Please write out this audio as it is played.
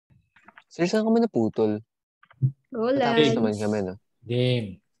Sir, saan kami naputol? Hola. Natapos naman kami, no?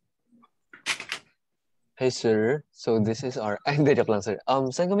 Game. Hey, sir. So, this is our... Ay, hindi, joke lang, sir.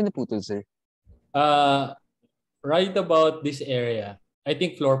 Saan kami naputol, sir? Right about this area, I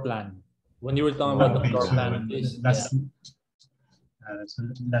think floor plan. When you were talking about the floor plan of this, so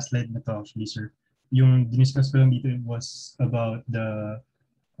last slide na to actually, sir. Yung diniscuss ko lang dito was about the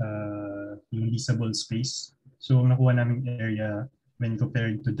yung leasable space. So, ang nakuha naming area when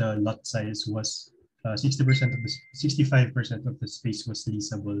compared to the lot size was 60% of the 65% of the space was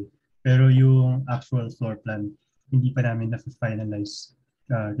leasable. Pero yung actual floor plan, hindi pa namin na-finalize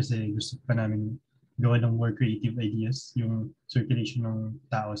kasi gusto pa namin gawa ng more creative ideas, yung circulation ng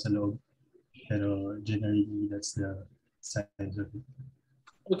tao sa loob. Pero generally, that's the size of it.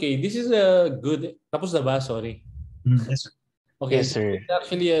 Okay, this is a good... Tapos na ba? Sorry. Yes, sir. Okay, Yes, sir. it's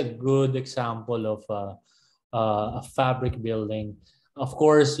actually a good example of a fabric building. Of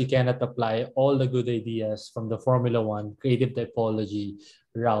course, you cannot apply all the good ideas from the Formula One creative typology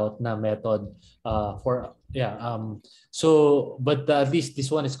route na method but at least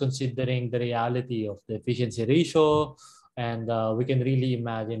this one is considering the reality of the efficiency ratio, and we can really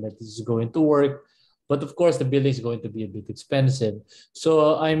imagine that this is going to work. But of course, the building is going to be a bit expensive.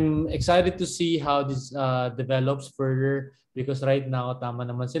 So I'm excited to see how this develops further, because right now, tama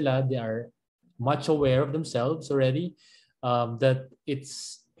naman sila, they are much aware of themselves already, that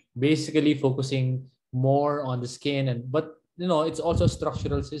it's basically focusing more on the skin, but it's also a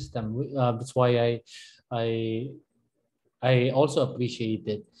structural system. That's why I also appreciate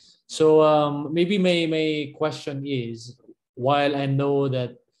it. So maybe my question is, while I know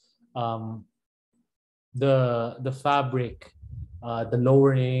that the fabric, the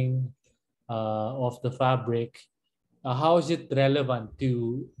lowering of the fabric, how is it relevant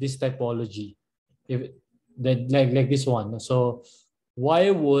to this typology? If like this one. So why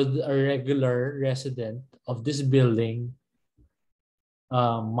would a regular resident of this building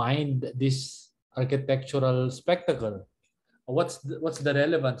mind this architectural spectacle? What's the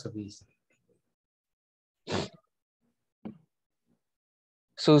relevance of this?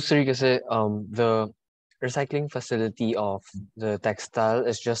 So, sir, kasi the recycling facility of the textile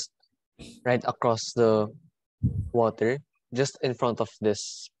is just right across the water, just in front of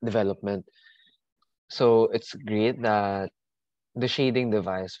this development. So, it's great that the shading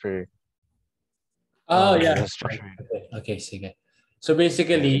device for Yeah. the structure. Okay, sige. So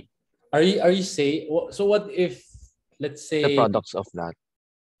basically, are you saying, so what if, let's say, the products of that?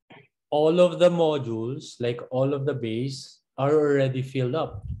 All of the modules, like all of the bays, are already filled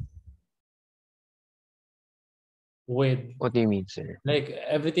up with... What do you mean, sir? Like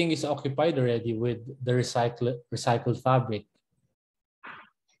everything is occupied already with the recycled fabric.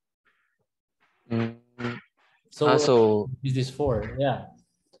 So is this for? Yeah.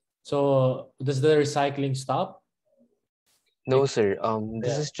 So does the recycling stop? No, sir.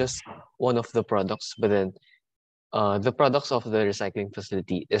 This is just one of the products, but then the products of the recycling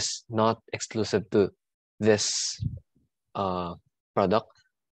facility is not exclusive to this product.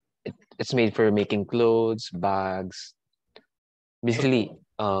 It's made for making clothes, bags, basically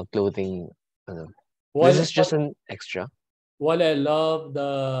clothing. This is just an extra. While I love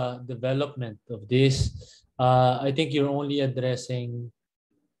the development of this, I think you're only addressing,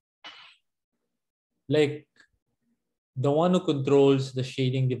 like, the one who controls the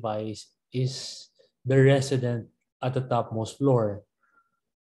shading device is the resident at the topmost floor.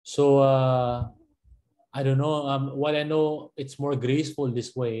 So I don't know. While I know it's more graceful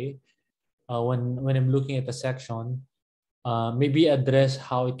this way, when I'm looking at the section, maybe address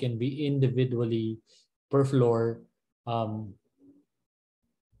how it can be individually per floor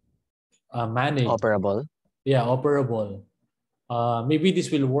managed. Operable. Yeah, operable. Maybe this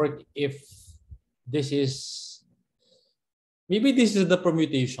will work if this is... Maybe this is the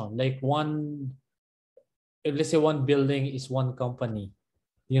permutation. Like if let's say one building is one company,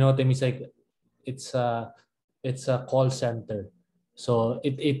 you know what I mean? It's like it's a call center. So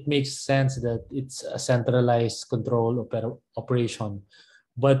it makes sense that it's a centralized control operation.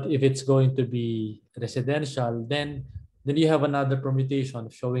 But if it's going to be residential, then you have another permutation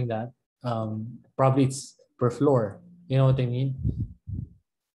showing that probably it's per floor. You know what I mean?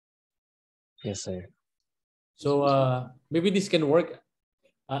 Yes, sir. So maybe this can work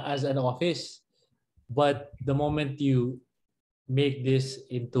as an office, but the moment you make this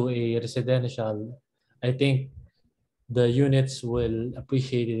into a residential, I think the units will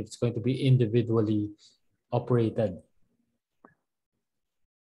appreciate it if it's going to be individually operated.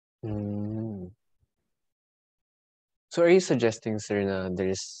 So are you suggesting, sir, na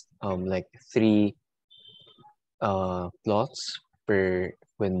there's like 3 plots per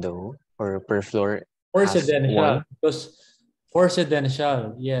window or per floor For has residential, one? because for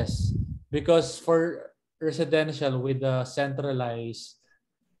residential, yes. Because for residential with the centralized,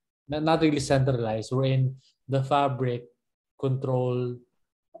 not really centralized, wherein the fabric control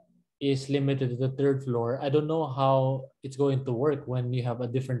is limited to the third floor. I don't know how it's going to work when you have a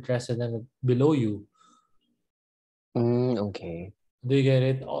different resident below you. Okay. Do you get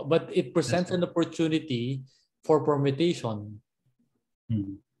it? But it Yes, presents sir. an opportunity for permutation.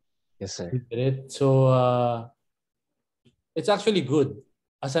 Yes, sir. You get it? So it's actually good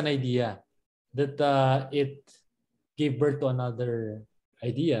as an idea that it gave birth to another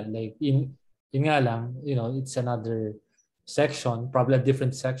idea. Like in nga lang, you know, it's another section, probably a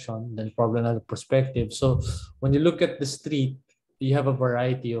different section, then probably another perspective. So when you look at the street, you have a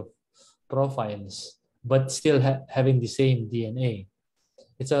variety of profiles, but still having the same DNA.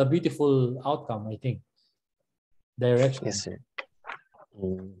 It's a beautiful outcome, I think. Direction. Yes, sir.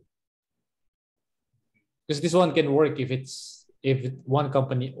 Because this one can work if one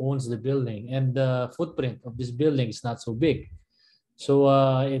company owns the building and the footprint of this building is not so big. So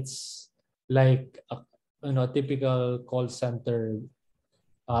it's like a typical call center,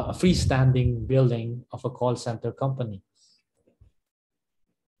 a freestanding building of a call center company,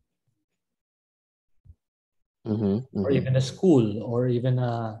 or even a school, or even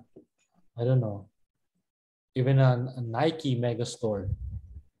a, I don't know, even a Nike mega store.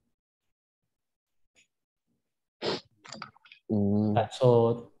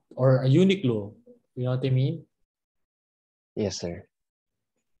 So, or a Uniqlo, you know what I mean? Yes, sir.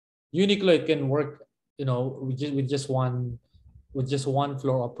 Uniqlo, it can work, you know, with just one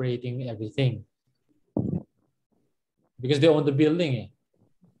floor operating everything because they own the building.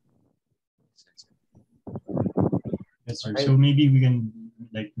 Yes, sir. Right? So maybe we can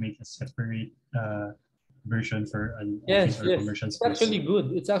like make a separate version for an office or commercial It's space. actually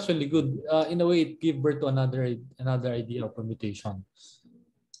good. It's actually good. In a way, it gives birth to another idea of permutation.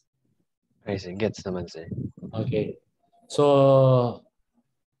 I see. Gets naman, sir. Okay, so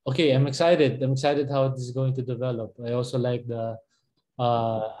okay, I'm excited. I'm excited how this is going to develop. I also like the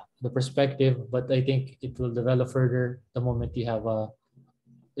perspective, but I think it will develop further the moment you have a.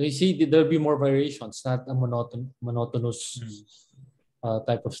 You see, there'll be more variations, not a monotonous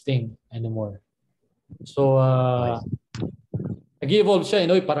type of thing anymore. So Right. nag-evolve siya, you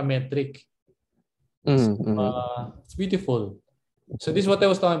know, parametric. Mm-hmm. It's beautiful. So this is what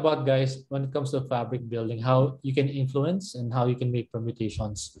I was talking about, guys, when it comes to fabric building, how you can influence and how you can make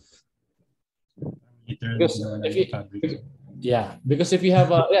permutations. Literally Because ginawa if namin you, yung fabric. yeah, because if you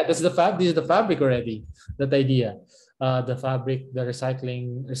have that's the fab. This is the fabric already. That idea, the fabric, the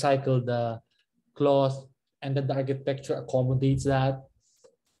recycled the cloth, and then the architecture accommodates that.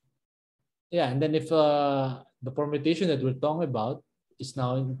 Yeah, and then if the permutation that we're talking about is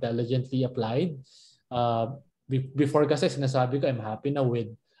now intelligently applied, before kasi sinasabi ko, I'm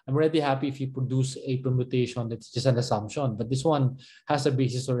already happy if you produce a permutation that's just an assumption. But this one has a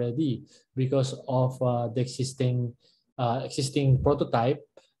basis already because of the existing prototype,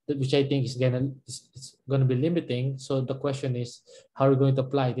 which I think is gonna be limiting. So the question is, how are we going to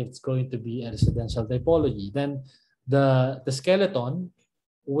apply it if it's going to be a residential typology? Then the skeleton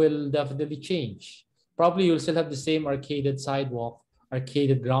will definitely change. Probably you'll still have the same arcaded sidewalk,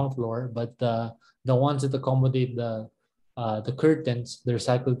 arcaded ground floor, but the ones that accommodate the curtains, the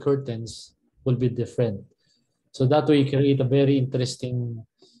recycled curtains, will be different. So that way you create a very interesting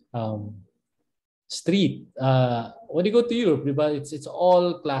street. When you go to Europe, it's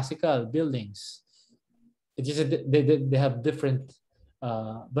all classical buildings. It's just they have different,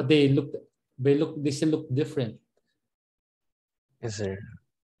 but they still look different. Yes, sir.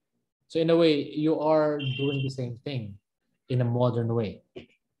 So in a way, you are doing the same thing in a modern way.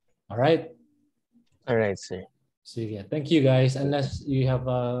 All right. All right, sir. So yeah, thank you guys. Unless you have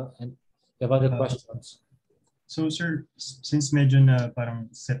other questions. So sir, since medyo na parang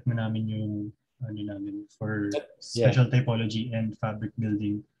set na namin yung namin for special typology and fabric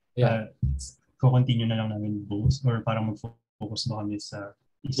building, ko-continue na lang namin both or parang mag-focus ba kami sa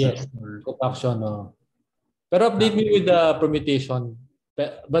isa? Yes, or co-action. Pero update me with the permutation.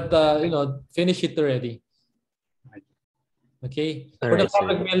 But finish it already. Okay. For the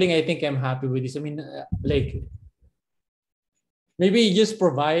fabric building, I think I'm happy with this. I mean, like maybe just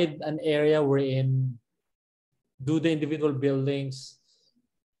provide an area wherein do the individual buildings.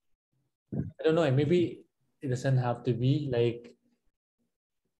 I don't know. Maybe it doesn't have to be like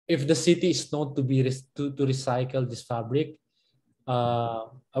if the city is known to be to recycle this fabric.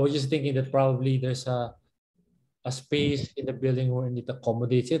 I was just thinking that probably there's a space in the building where it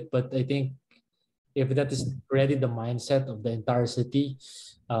accommodates it, but I think if that is already the mindset of the entire city,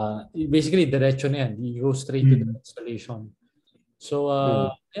 basically diretso na yan. You go straight to the installation. So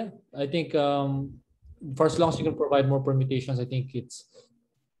yeah, I think for as long as you can provide more permutations, I think it's,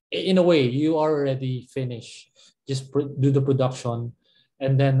 in a way, you are already finished. Just do the production,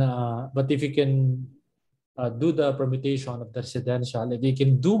 and then but if you can do the permutation of the residential, if you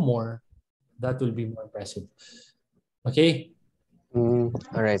can do more, that will be more impressive. Okay. All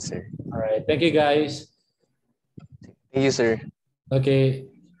right, sir. All right. Thank you, guys. Thank you, sir. Okay,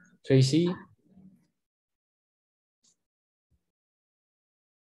 Tracy.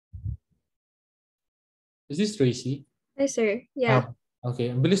 Is this Tracy? Hi, sir. Yeah. Okay.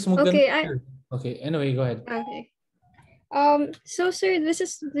 Ang bilis mo Okay, Okay. Anyway, go ahead. Okay. So sir,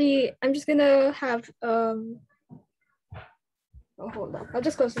 I'm just gonna have oh, hold on. I'll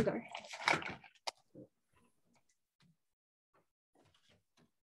just close the door.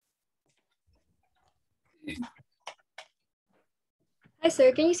 Hi,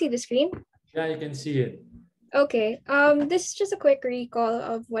 sir. Can you see the screen? Yeah, you can see it. Okay. This is just a quick recall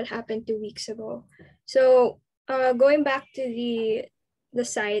of what happened 2 weeks ago. So, going back to the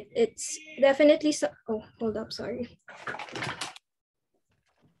site, it's definitely oh, hold up, sorry.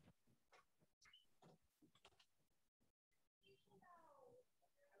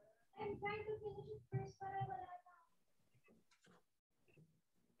 I'm trying to finish it first, but I will.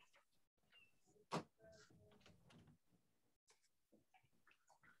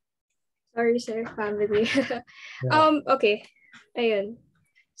 Sorry, sir, family. Okay. Ayun.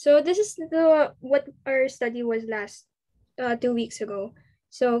 So this is what our study was last 2 weeks ago.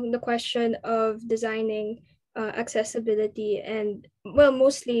 So the question of designing accessibility, and well,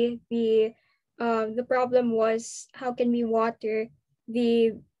 mostly the problem was how can we water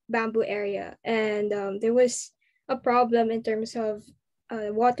the bamboo area, and there was a problem in terms of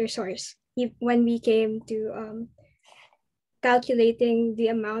water source when we came to calculating the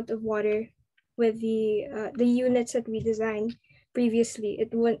amount of water with the units that we designed previously.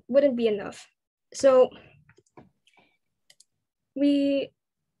 It wouldn't be enough. So we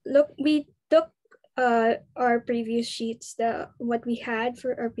took our previous sheets, what we had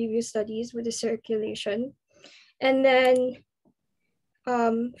for our previous studies with the circulation, and then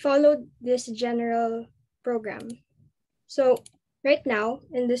followed this general program. So right now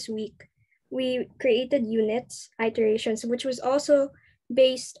in this week, we created units, iterations, which was also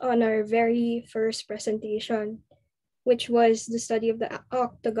based on our very first presentation, which was the study of the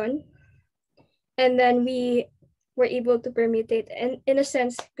octagon. And then we were able to permutate, and in a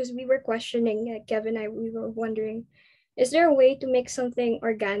sense, because we were questioning, Kevin and I, we were wondering, is there a way to make something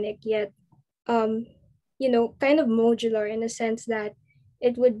organic yet, kind of modular, in a sense that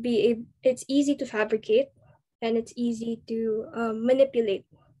it's easy to fabricate and it's easy to manipulate.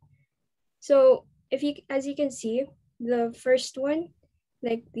 So as you can see, the first one,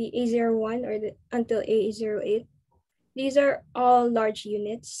 like the A01 or until A08, these are all large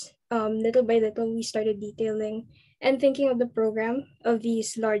units. Little by little, we started detailing and thinking of the program of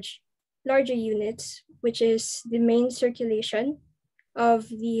these larger units, which is the main circulation of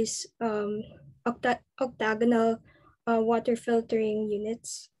these octagonal water filtering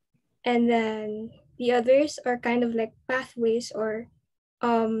units. And then the others are kind of like pathways or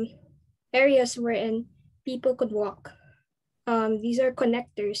areas wherein people could walk. These are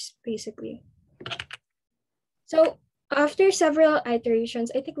connectors, basically. So after several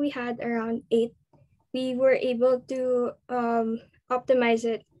iterations, I think we had around 8, we were able to optimize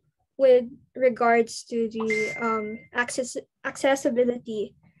it with regards to the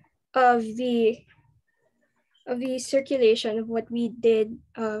accessibility of the circulation of what we did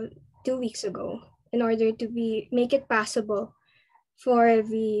 2 weeks ago, in order to make it passable for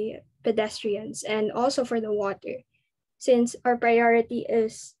the pedestrians and also for the water, since our priority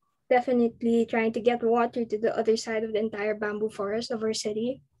is definitely trying to get water to the other side of the entire bamboo forest of our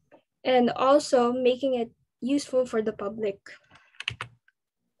city, and also making it useful for the public.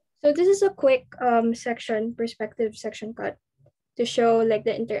 So this is a quick perspective section cut to show like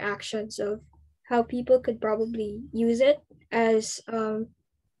the interactions of how people could probably use it as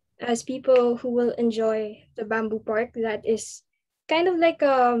people who will enjoy the bamboo park. That is kind of like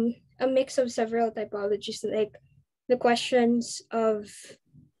a mix of several typologies, like the questions of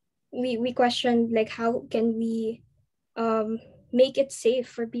we questioned like how can we make it safe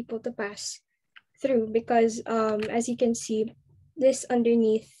for people to pass through, because as you can see, this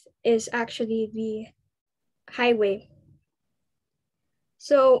underneath is actually the highway.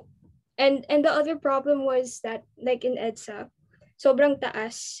 So and the other problem was that, like in EDSA, sobrang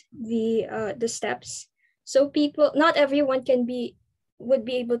taas the steps, so people, not everyone would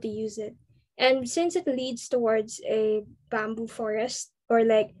be able to use it. And since it leads towards a bamboo forest, or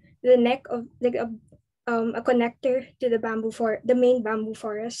like the neck of like a connector to the main bamboo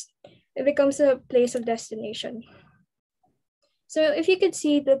forest, it becomes a place of destination. So if you could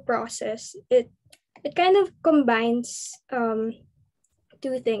see the process, it kind of combines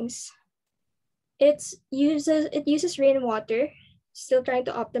two things. It uses rainwater, still trying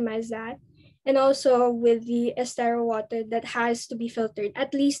to optimize that, and also with the estero water that has to be filtered,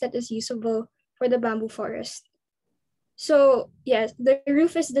 at least that is usable for the bamboo forest. So yes, the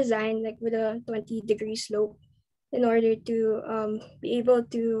roof is designed like with a 20-degree slope in order to be able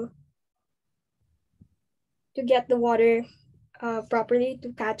to get the water properly,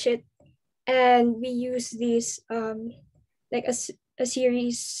 to catch it. And we use these like a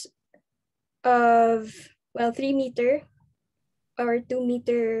series of 3-meter or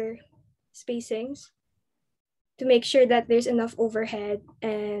 2-meter spacings to make sure that there's enough overhead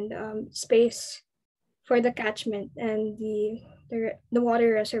and space for the catchment and the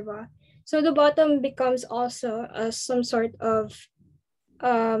water reservoir. So the bottom becomes also some sort of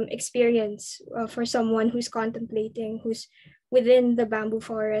experience for someone who's contemplating, who's within the bamboo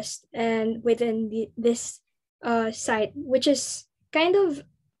forest and within this site, which is kind of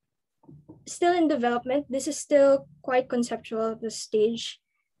still in development. This is still quite conceptual at this stage,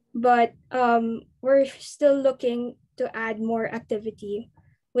 but we're still looking to add more activity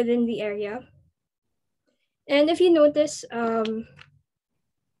within the area. And if you notice, with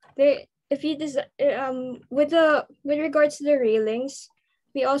regards to the railings,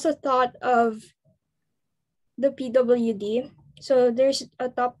 we also thought of the PWD. So there's a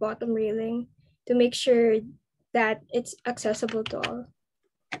top bottom railing to make sure that it's accessible to all.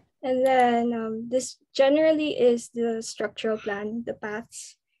 And then this generally is the structural plan, the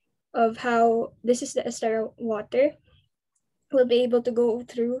paths of how this is the estero water. We'll be able to go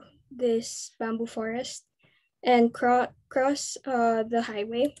through this bamboo forest and cross the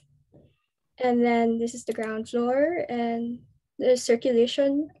highway. And then this is the ground floor and the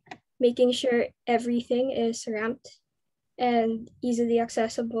circulation, making sure everything is ramped and easily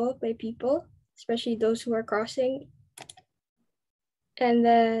accessible by people, especially those who are crossing. And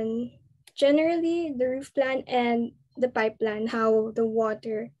then generally the roof plan and the pipeline, how the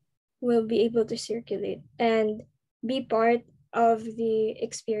water will be able to circulate and be part of the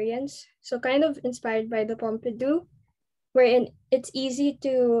experience. So kind of inspired by the Pompidou, wherein it's easy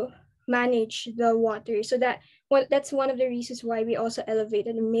to manage the water. So that's one of the reasons why we also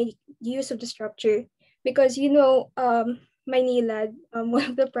elevated and made use of the structure. Because Manila, one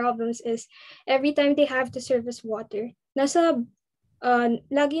of the problems is every time they have to service water, lagi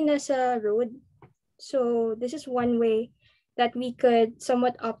nasa road. So this is one way that we could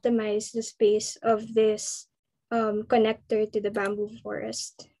somewhat optimize the space of this connector to the bamboo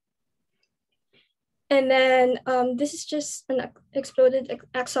forest. And then this is just an exploded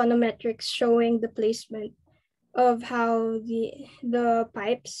axonometrics showing the placement of how the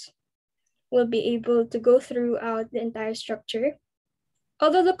pipes will be able to go throughout the entire structure.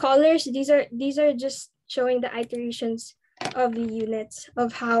 Although the colors, these are just showing the iterations of the units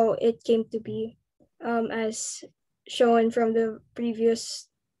of how it came to be, as shown from the previous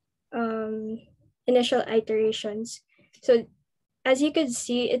initial iterations. So as you can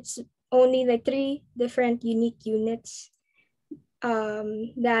see, it's only like 3 different unique units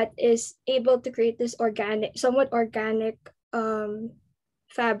that is able to create this somewhat organic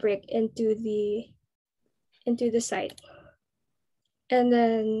fabric into the site. And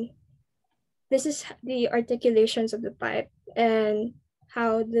then this is the articulations of the pipe and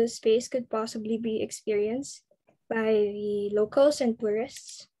how the space could possibly be experienced by the locals and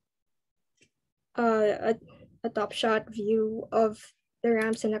tourists. A top shot view of the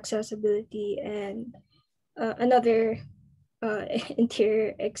ramps and accessibility, and another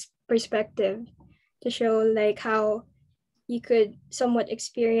interior perspective to show like how you could somewhat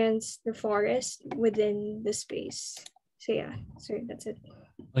experience the forest within the space. So yeah, so that's it.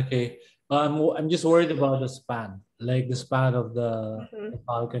 Okay. I'm just worried about the span, like the span of the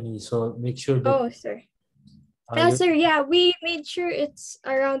balcony. So make sure that. Oh, sir. Sir, yeah, we made sure it's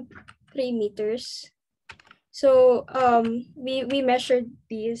around 3 meters. So we measured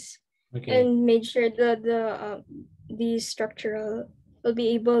these and made sure the structural will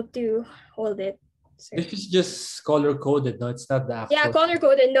be able to hold it. So this is just color coded, no? It's not the actual. Yeah, color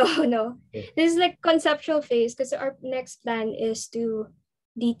coded. No. Okay. This is like conceptual phase because our next plan is to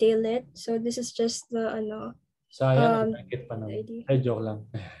detail it. So this is just the Sayang, pa naman. Ay, joke lang.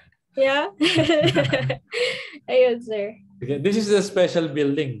 Yeah. Ayun, sir. Okay. This is a special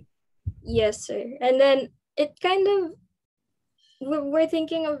building. Yes, sir. And then it kind of we're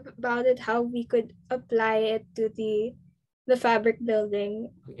thinking about it, how we could apply it to the fabric building.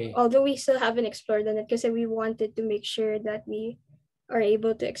 Okay. Although we still haven't explored on it because we wanted to make sure that we are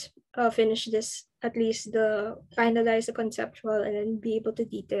able to finish this, at least finalize the conceptual and then be able to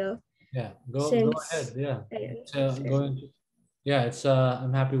detail. Yeah, go ahead. Since Yeah, ayun, it's sir. going. Yeah, it's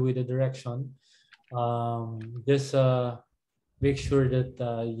I'm happy with the direction. Just make sure that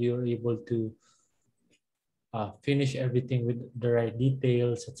you're able to finish everything with the right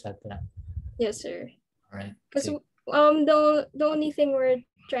details, etc. Yes, sir. All right. Because Okay. the only thing we're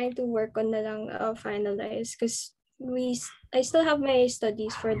trying to work on na lang finalize, because I still have my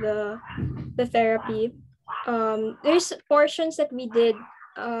studies for the therapy. There's portions that we did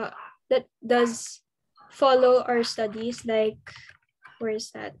that does follow our studies, like where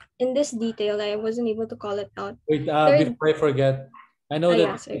is that? In this detail, I wasn't able to call it out. Wait, Third, before I forget, I know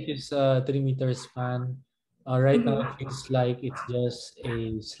yeah, that sir. it is 3 meters span. Right now, it Mm-hmm. feels like it's just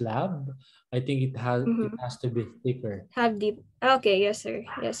a slab. I think it Mm-hmm. has to be thicker. Have deep. Okay, yes, sir.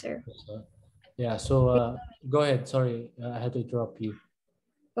 Yes, sir. So, yeah. So go ahead. Sorry, I had to interrupt you.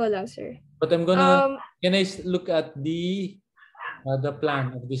 Go lang, sir. But I'm gonna. Can I look at the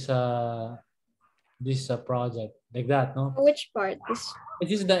plan of this project like that? No. Which part is? It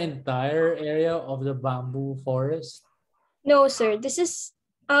is the entire area of the bamboo forest. No, sir. This is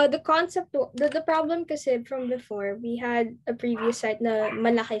the concept. The problem kasi from before, we had a previous site na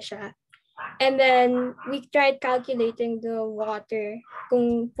malaki siya. And then we tried calculating the water,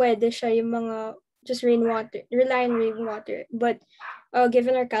 kung pwede siya yung mga just rainwater, rely on rainwater. But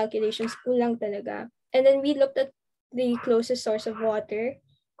given our calculations, kulang talaga. And then we looked at the closest source of water,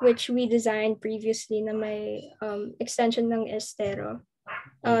 which we designed previously na may extension ng estero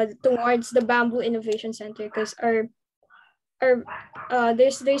towards the Bamboo Innovation Center, because our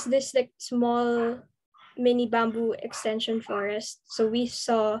there's this like small mini bamboo extension forest. So we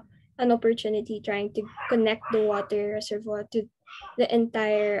saw an opportunity trying to connect the water reservoir to the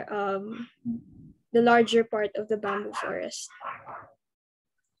entire the larger part of the bamboo forest.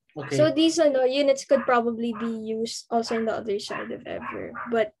 Okay. So these units could probably be used also in the other side if ever.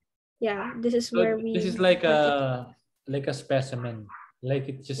 But yeah, this is where we. This is like a specimen. Like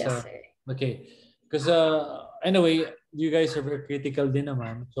it's just yes, sir. okay. Because anyway, you guys are very critical din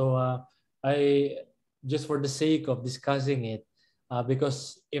naman. So I just for the sake of discussing it,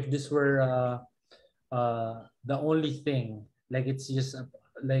 because if this were the only thing, like it's just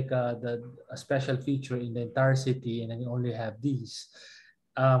like a special feature in the entire city, and then you only have these.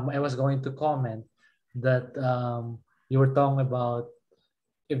 I was going to comment that you were talking about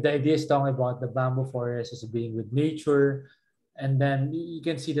if the idea is talking about the bamboo forest as being with nature, and then you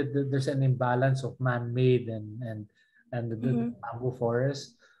can see that there's an imbalance of man-made and the bamboo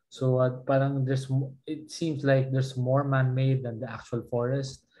forest. So parang it seems like there's more man-made than the actual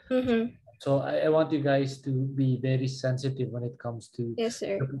forest. So I want you guys to be very sensitive when it comes to yes,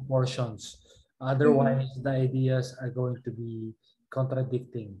 sir. the proportions. Otherwise, the ideas are going to be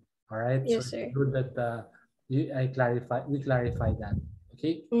contradicting. All right. Yes, so sir. it's good that we clarify that.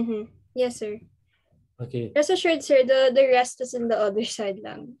 Okay. Yes, sir. Okay. Rest assured, sir, the rest is in the other side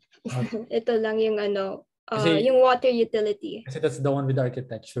lang. Okay. Ito lang yung Kasi, yung water utility. kasi that's the one with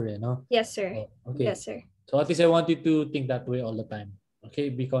architecture, you know? Yes, sir. Oh, okay. Yes, sir. So at least I want you to think that way all the time. Okay,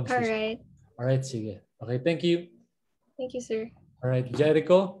 be conscious. All right. All right, sige. Okay, thank you. Thank you, sir. All right,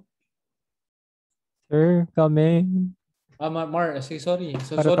 Jericho. Sir, coming. Mar, sige, sorry.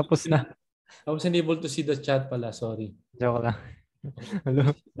 So, Para sorry. tapos na. I wasn't able to see the chat pala, sorry. Joke lang.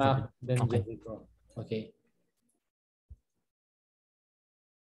 Hello? Then Okay. Jericho. Okay.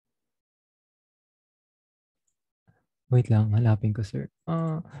 Wait lang, hanapin ko, sir.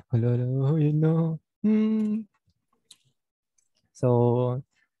 Hello, you know. So,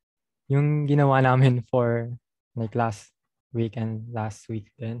 yung ginawa namin for like last week and last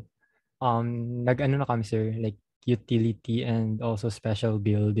week din, nag-ano na kami, sir, like utility and also special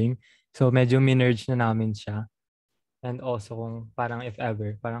building. So, medyo minerge na namin siya. And also, kung parang if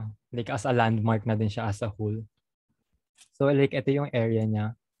ever, parang like as a landmark na din siya as a whole. So, like ito yung area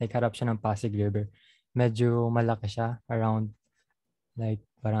niya, like harap siya ng Pasig River. Medyo malaki siya, around like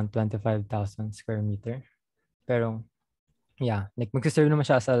parang 25,000 square meter. Pero yeah, like magsiserve naman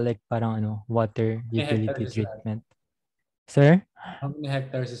siya sa like parang water utility treatment. Sir? How many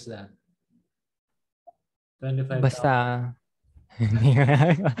hectares is that? 25,000. Basta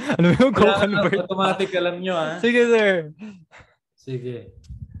ano yung co-convert? Automatic alam nyo, ha? Sige, sir. Sige.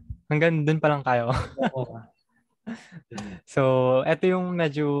 Hanggang dun pa lang kayo. So, ito yung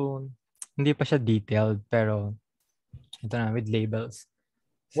medyo hindi pa siya detailed, pero ito na with labels.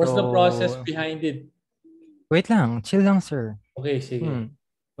 What's the process behind it? Wait lang, chill lang, sir. Okay, sige. Hmm.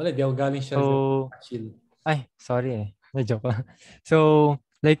 Wala, di ako galing siya So, chill. ay, sorry eh. Na-joke lang. So,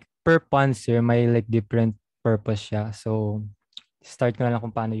 like, per pond, sir, may like different purpose siya. So, start ko na lang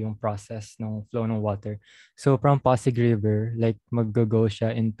kung paano yung process ng flow ng water. So, from Pasig River, like, mag-go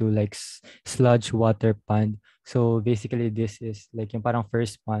siya into like sludge water pond. So, basically, this is like yung parang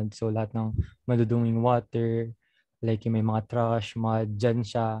first pond. So, lahat ng maduduming water, like yung may mga trash, mud, dyan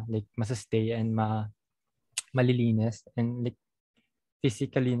siya, like, masastay and malilinis. And like,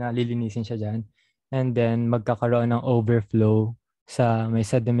 physically na lilinisin siya dyan. And then magkakaroon ng overflow sa may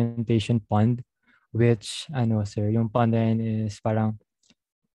sedimentation pond, which ano sir, yung pond na yun is parang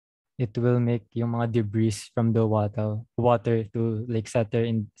it will make yung mga debris from the water to like settle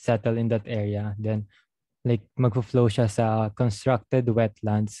in that area. Then like magfo-flow siya sa constructed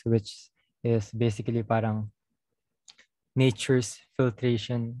wetlands, which is basically parang nature's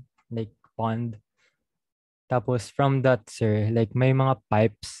filtration like pond. Tapos from that, sir, like may mga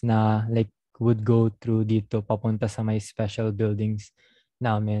pipes na like would go through dito papunta sa may special buildings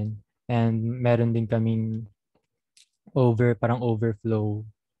namin. And meron din kaming parang overflow,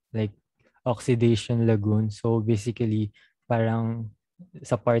 like oxidation lagoon. So basically, parang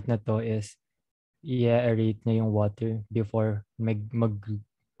sa part na to is i-aerate niya yung water before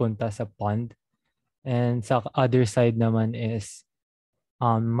magpunta sa pond. And sa other side naman is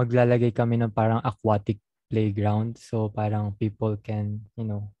maglalagay kami ng parang aquatic playground. So parang people can,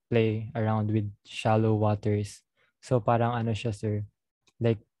 play around with shallow waters. So parang ano siya, sir,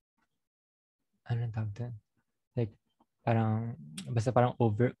 like, ano tawag doon? Like, parang, basta parang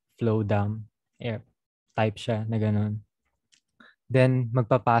overflow dam, air type siya na ganun. Then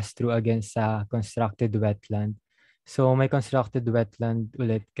magpa-pass through again sa constructed wetland. So may constructed wetland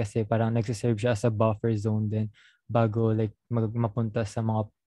ulit kasi parang nagsiserve siya as a buffer zone din bago like mapunta sa mga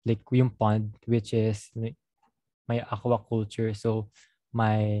like yung pond, which is like may aquaculture. So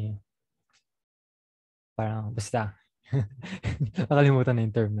may parang basta nakalimutan na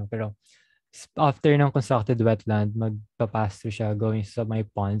yung term, no? Pero after ng constructed wetland, magpa-pass through siya going sa my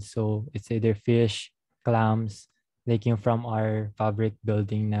pond. So it's either fish, clams, like yung from our fabric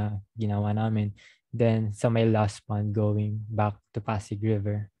building na ginawa namin. Then sa my last pond going back to Pasig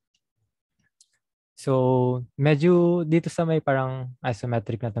River. So medyo dito sa may parang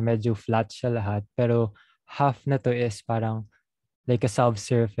isometric na to, medyo flat siya lahat. Pero half na to is parang like a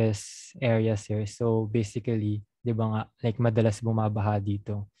subsurface area, sir. So basically, 'di ba nga like madalas bumabaha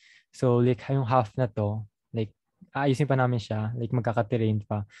dito. So like yung half na to, like ayusin pa namin siya, like magkaka-terrain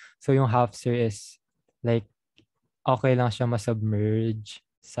pa. So yung half, sir, is like okay lang siya masubmerge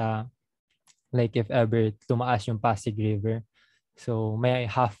sa like if ever tumaas yung Pasig River. So may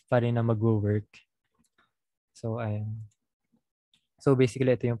half pa rin na magwo-work. So ayun. So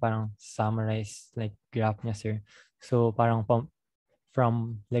basically ito yung parang summarize like graph niya, sir. So parang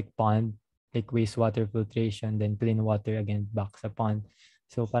from like pond, like wastewater filtration, then clean water again back sa pond.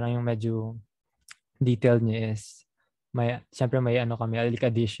 So parang yung medyo detailed niya is syempre may ano kami, like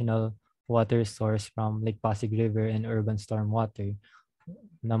additional water source from like Pasig River and urban storm water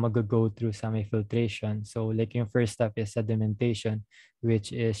na mag-go through sa may filtration. So like yung first step is sedimentation,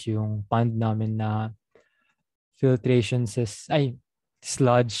 which is yung pond namin na filtration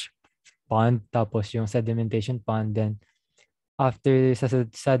sludge pond, tapos yung sedimentation pond, then after sa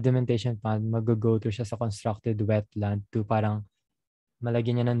sedimentation pond, mag-go through siya sa constructed wetland to parang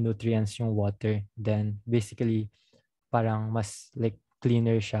malagyan niya ng nutrients yung water. Then basically, parang mas like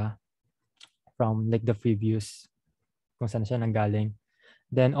cleaner siya from like the previous kung saan siya nanggaling.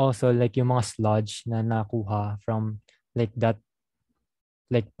 Then also like yung mga sludge na nakuha from like that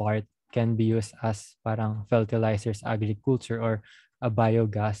like part can be used as parang fertilizers agriculture or a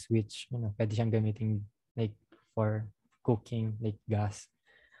biogas, which pwede siyang gamitin like for cooking like gas.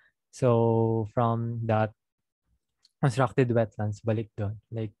 So from that constructed wetlands, balik doon.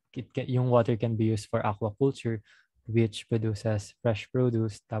 Like yung water can be used for aquaculture, which produces fresh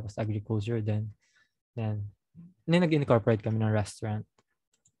produce, tapos agriculture din. Then nag-incorporate kami ng restaurant.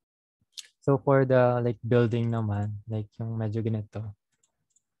 So for the like building naman, like yung medyo ganito,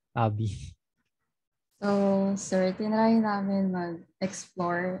 Abby. So, sir, tinry namin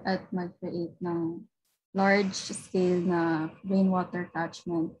mag-explore at mag-create ng large-scale na rainwater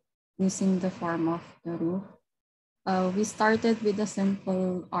catchment using the form of the roof. We started with a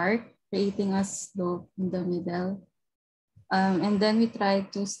simple arc, creating a slope in the middle. And then we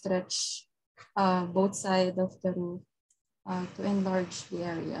tried to stretch both sides of the roof to enlarge the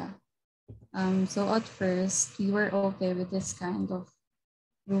area. So at first, we were okay with this kind of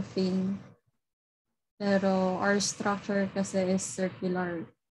roofing. Pero our structure kasi is circular.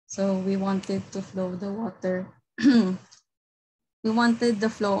 So we wanted to flow the water. We wanted the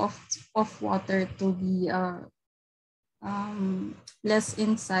flow of water to be less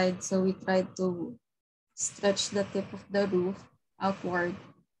inside. So we tried to stretch the tip of the roof outward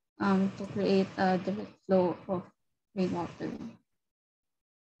to create a direct flow of rainwater.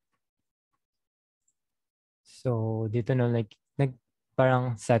 So dito no like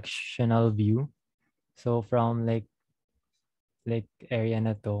parang sectional view. So from like area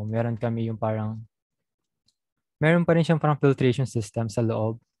na to, meron kami yung parang meron pa rin siyang parang filtration system sa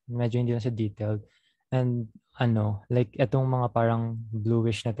loob. Medyo hindi na siya detailed. And like itong mga parang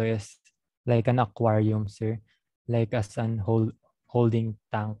bluish na to is like an aquarium, sir. Like as an holding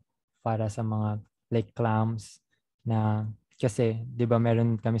tank para sa mga like clams na kasi 'di ba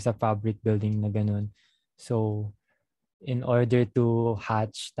meron kami sa fabric building na ganun. So in order to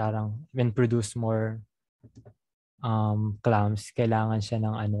hatch tarang and produce more clams, kailangan siya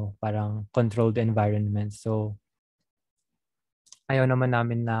ng parang controlled environment. So ayaw naman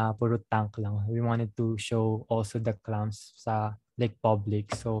namin na puro tank lang. We wanted to show also the clams sa like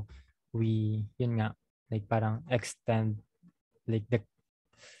public. So yun nga, like parang extend like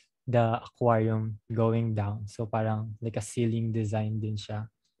the aquarium going down. So parang like a ceiling design din siya.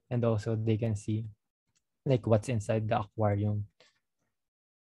 And also they can see like what's inside the aquarium.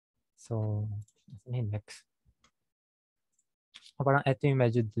 So next. Parang ito yung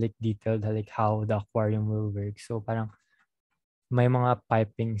medyo like detailed like how the aquarium will work. So parang may mga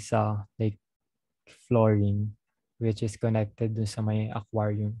piping sa like flooring which is connected dun sa may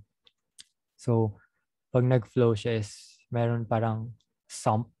aquarium. So pag nag-flow siya is meron parang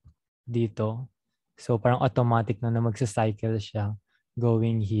sump dito. So parang automatic na magsa-cycle siya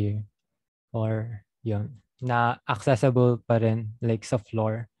going here or yun. Na accessible pa rin like sa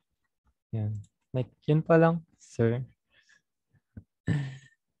floor. Yun. Like yun pa lang, sir.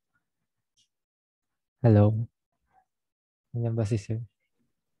 Hello. Yan ba si sir?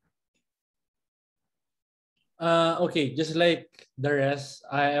 Okay, just like the rest,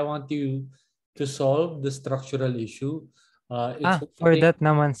 I want you to solve the structural issue. It's For that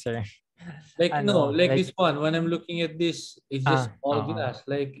naman, sir. like no, like like this one. When I'm looking at this, it's just all glass.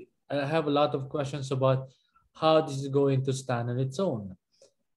 Like I have a lot of questions about how this is going to stand on its own.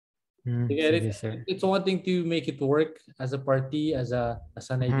 Sige, sir. It's one thing to make it work as a party, as an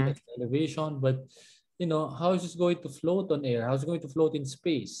idea, as an innovation, but how is this going to float on air? How is it going to float in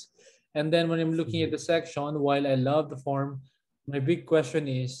space? And then when I'm looking at the section, while I love the form, my big question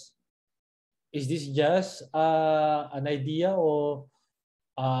is this just an idea or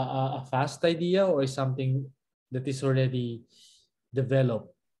a fast idea or is something that is already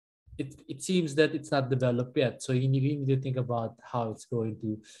developed? It seems that it's not developed yet. So you really need to think about how it's going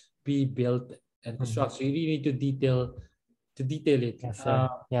to be built and constructed. So you really need to detail it. Yes, sir.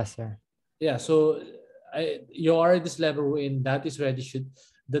 Yes, sir. Yeah. So you are at this level in that is ready should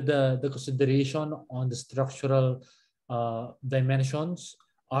the consideration on the structural dimensions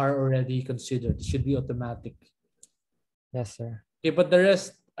are already considered. It should be automatic. Yes, sir. Okay, but the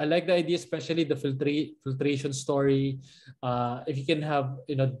rest, I like the idea, especially the filtration story. If you can have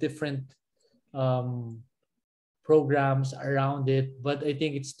different programs around it, but I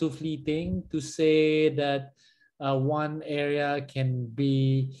think it's too fleeting to say that one area can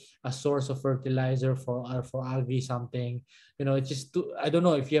be a source of fertilizer for algae something. It's just too, I don't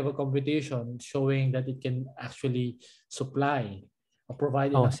know if you have a computation showing that it can actually supply or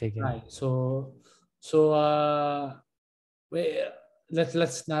provide enough supply. So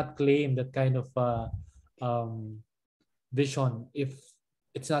let's not claim that kind of vision if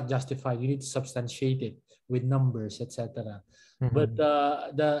it's not justified. You need to substantiate it with numbers, etc. But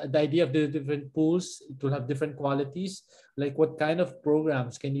the idea of the different pools, it will have different qualities. Like what kind of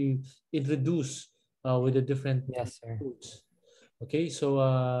programs can you introduce with the different pools? Okay, so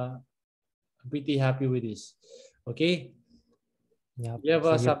I'm pretty happy with this. Okay. Yep. You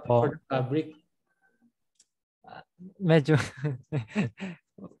have something for the fabric? Medyo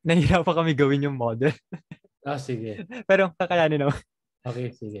nahihirapan kami gawin yung model. Sige. Pero kakayanin naman. Okay,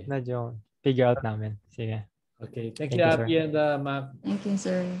 sige. Medyo figure out namin. Sige. Okay, thank you, Abby and Mac. Thank you,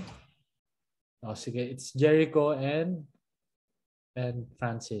 sir. Sige. It's Jericho and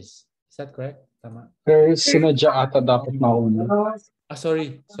Francis. Is that correct? Tama. Pero sinadya ata dapat mauna.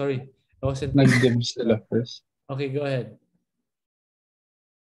 Sorry. I wasn't... Nag-dibs sila first. Okay, go ahead.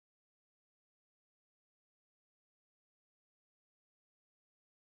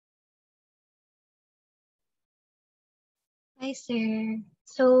 Hi, sir.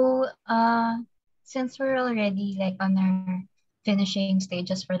 So, since we're already like on our finishing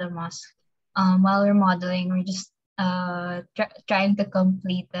stages for the mosque, while we're modeling, we're just trying to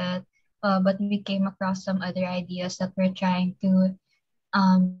complete it. But we came across some other ideas that we're trying to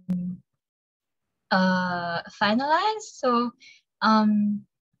um, finalize. So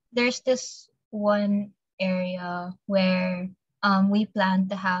there's this one area where we plan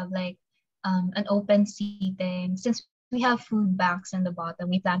to have like an open seating. Since we have food banks in the bottom,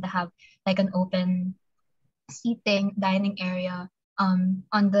 we plan to have like an open seating dining area on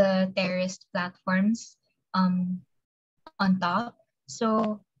the terraced platforms on top.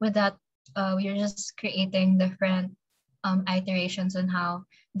 So with that, we're just creating different iterations on how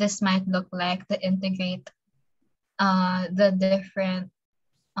this might look like to integrate the different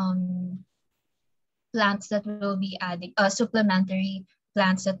um, plants that will be adding, supplementary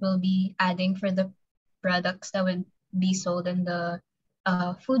plants that will be adding for the products that would be sold in the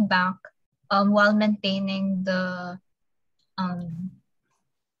food bank, while maintaining the um,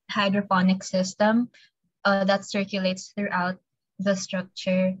 hydroponic system that circulates throughout the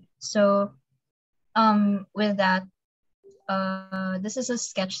structure. So with that, this is a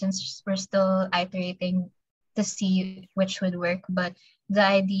sketch since we're still iterating to see which would work, but the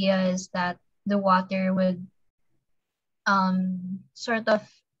idea is that the water would sort of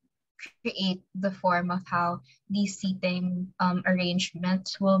create the form of how these seating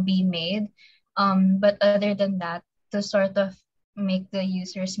arrangements will be made. But other than that, to sort of make the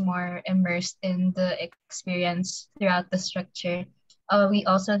users more immersed in the experience throughout the structure, we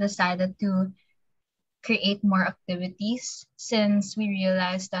also decided to create more activities since we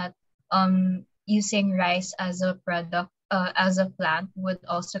realized that using rice as a product, as a plant, would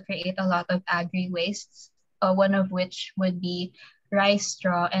also create a lot of agri wastes, one of which would be rice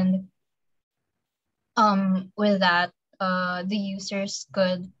straw. And with that, the users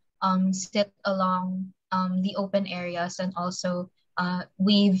could sit along the open areas and also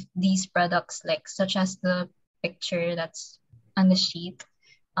weave these products, like such as the picture that's on the sheet.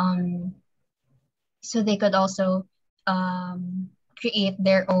 Um, so they could also create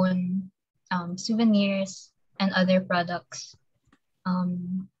their own souvenirs and other products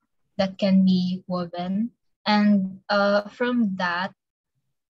that can be woven. And from that,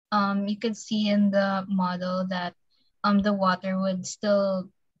 you could see in the model that the water would still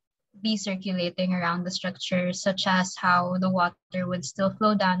be circulating around the structure, such as how the water would still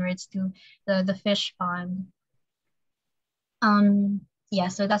flow downwards to the fish pond. Yeah,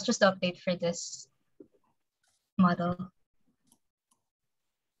 so that's just the update for this model.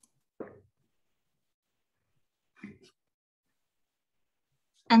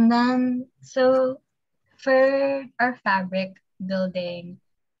 And then, so for our fabric building,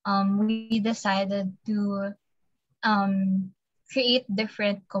 we decided to create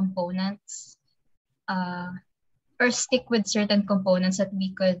different components, or stick with certain components that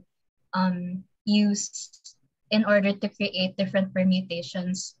we could use in order to create different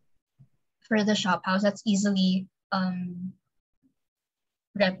permutations for the shop house that's easily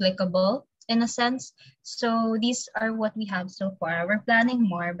replicable in a sense. So these are what we have so far. We're planning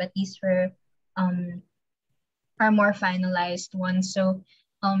more, but these were are more finalized ones. So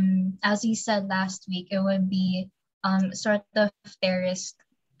as we said last week, it would be sort of terraced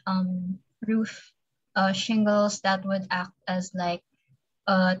roof shingles that would act as like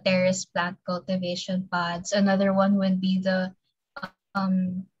terrace plant cultivation pods. Another one would be the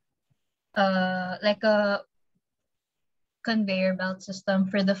like a conveyor belt system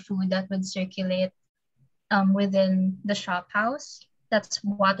for the food that would circulate within the shop house. That's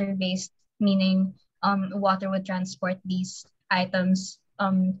water-based, meaning water would transport these items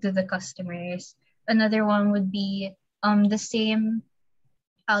to the customers. Another one would be the same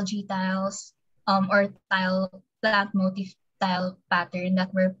algae tiles or plant motif tile pattern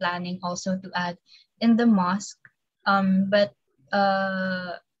that we're planning also to add in the mosque. But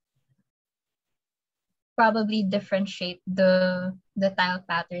probably differentiate the tile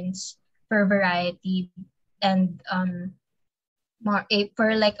patterns for variety and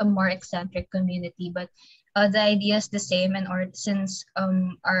for like a more eccentric community. But the idea is the same, and or since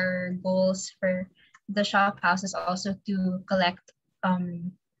our goals for the shop house is also to collect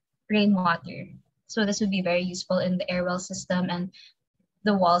rainwater, so this would be very useful in the airwell system and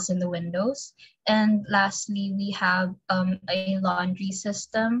the walls and the windows. And lastly, we have a laundry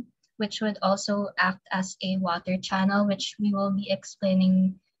system, which would also act as a water channel, which we will be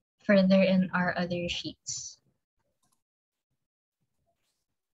explaining further in our other sheets.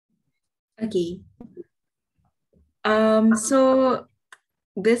 Okay. So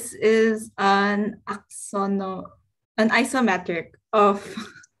this is an isometric of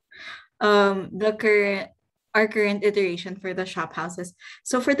the current our current iteration for the shop houses.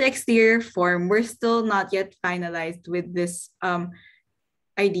 So for the exterior form, we're still not yet finalized with this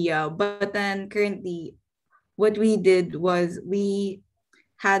idea. But then currently, what we did was we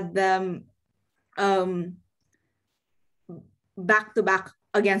had them back to back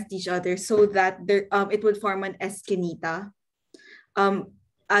against each other so that it would form an esquinita um,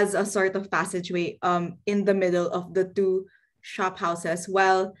 as a sort of passageway in the middle of the two shop houses,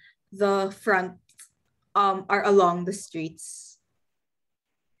 while the front are along the streets.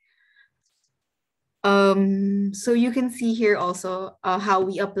 So you can see here also how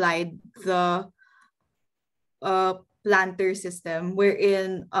we applied the planter system,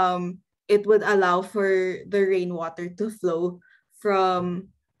 wherein it would allow for the rainwater to flow from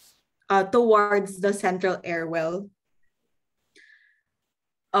towards the central air well,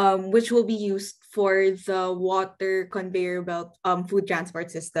 which will be used for the water conveyor belt food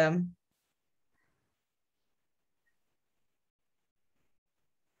transport system.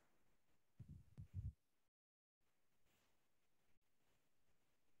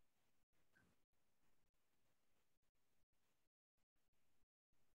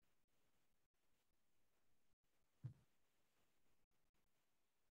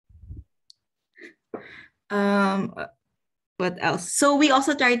 Um, what else? So we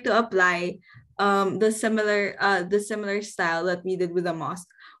also tried to apply the similar style that we did with the mosque,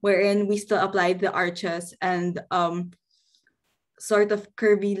 wherein we still applied the arches and sort of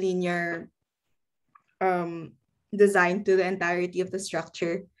curvy linear design to the entirety of the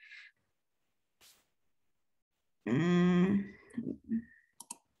structure.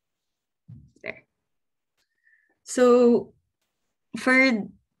 There. So for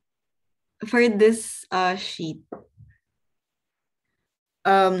this sheet,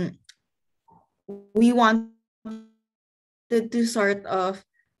 we wanted to sort of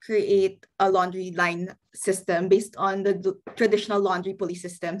create a laundry line system based on the traditional laundry pulley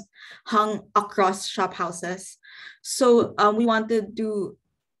systems hung across shop houses. So we wanted to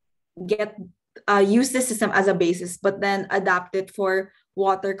get use this system as a basis, but then adapt it for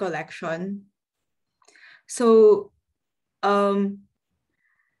water collection. So from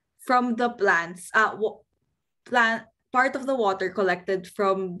the plants, part of the water collected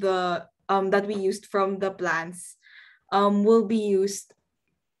from the that we used from the plants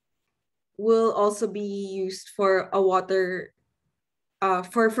will also be used for a water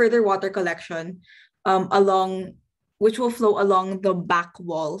for further water collection along which will flow along the back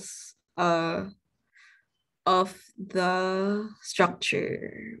walls of the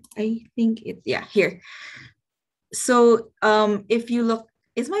structure. I think it here. So if you look,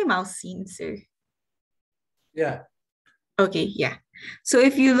 is my mouse seen, sir? Yeah. Okay, yeah. So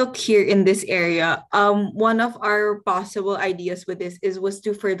if you look here in this area, one of our possible ideas with this was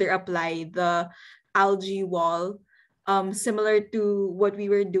to further apply the algae wall, similar to what we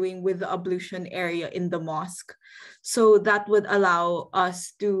were doing with the ablution area in the mosque. So that would allow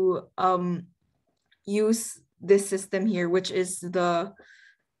us to use this system here, which is the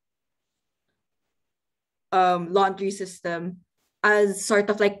laundry system, as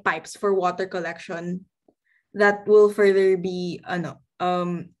sort of like pipes for water collection that will further be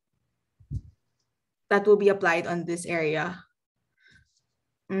that will be applied on this area.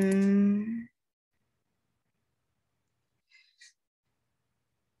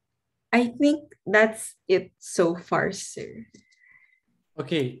 I think that's it so far, sir.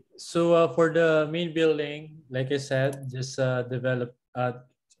 Okay, so for the main building, like I said, just try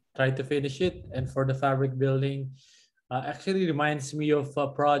to finish it. And for the fabric building, actually reminds me of a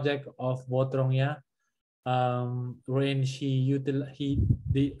project of Botrongya, wherein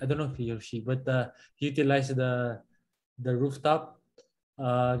I don't know if he or she, but he utilized the rooftop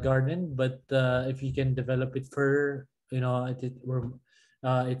garden. But if you can develop it further,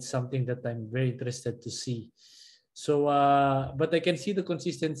 it's something that I'm very interested to see. So, but I can see the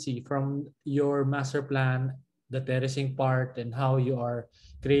consistency from your master plan, the terracing part, and how you are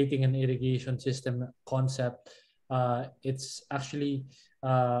creating an irrigation system concept. It's actually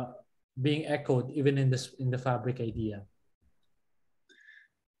being echoed even in the fabric idea.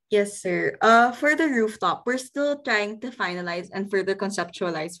 Yes, sir. For the rooftop, we're still trying to finalize and further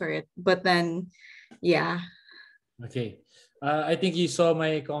conceptualize for it. But then, yeah. Okay. I think you saw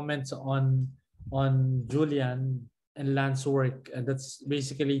my comments on Julian and Lance work, and that's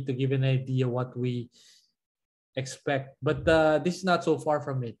basically to give an idea what we expect. But this is not so far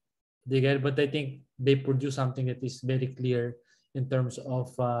from it. They get it? But I think they produce something that is very clear in terms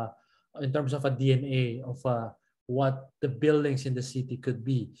of a DNA of what the buildings in the city could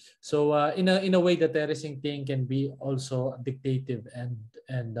be. So in a way, the terracing thing can be also dictative and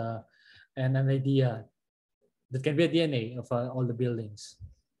an idea That can be a DNA of all the buildings.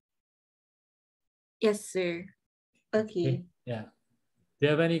 Yes, sir. Okay. Yeah. Do you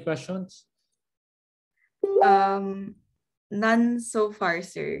have any questions? None so far,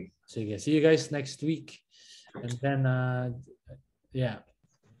 sir. Sige. See you guys next week. And then, yeah.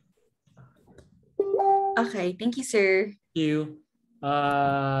 Okay. Thank you, sir. Thank you.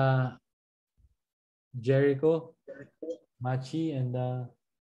 Jericho, Machi, and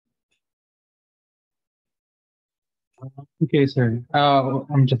Okay, sir.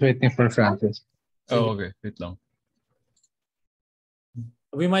 I'm just waiting for Francis. Oh, okay. Wait lang.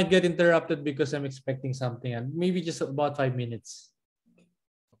 we might get interrupted because I'm expecting something, and maybe just about 5 minutes.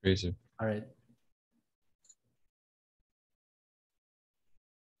 Okay, sir. All right.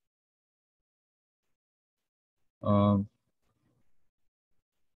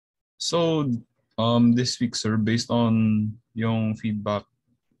 So, this week, sir, based on yung feedback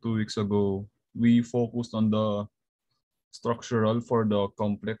 2 weeks ago, we focused on the structural for the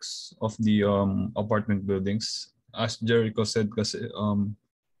complex of the apartment buildings. As Jericho said, kasi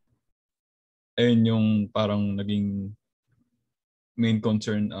ayun yung parang naging main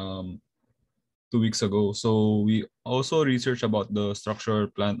concern 2 weeks ago. So we also researched about the structural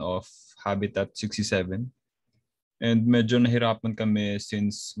plan of Habitat 67. And medyo nahirapan kami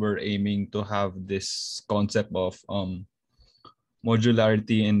since we're aiming to have this concept of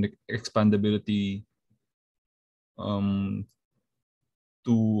modularity and expandability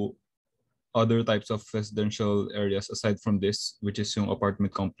to other types of residential areas aside from this, which is yung apartment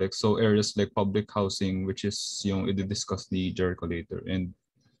complex. So areas like public housing, which is yung i-discuss ni Jericho later. And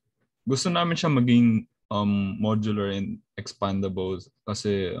gusto namin siya maging modular and expandable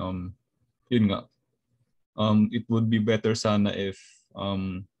kasi yun nga, it would be better sana if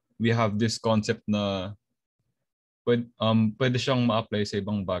we have this concept na pwede siyang ma-apply sa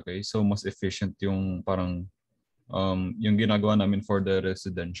ibang bagay. So mas efficient yung parang yung ginagawa namin for the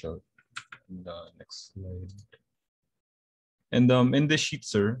residential. The next slide. And in this sheet,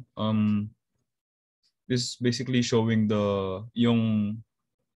 sir, this is basically showing yung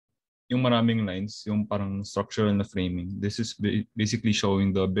maraming lines, yung parang structural na framing. This is basically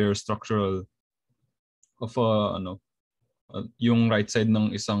showing the bare structural of yung right side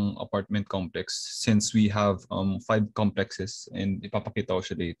ng isang apartment complex, since we have 5 complexes, and ipapakita ko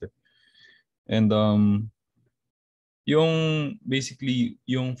siya later. And yung basically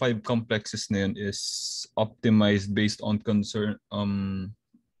yung 5 complexes na yun is optimized based on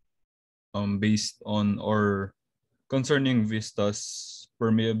based on or concerning vistas,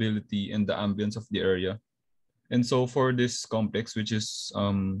 permeability, and the ambience of the area. And so for this complex, which is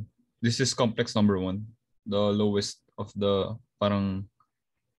this is complex number 1, the lowest of the parang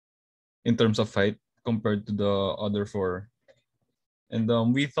in terms of height compared to the other 4. And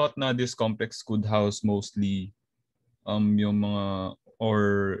we thought na this complex could house mostly yung mga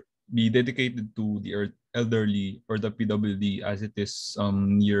or be dedicated to the elderly or the PWD, as it is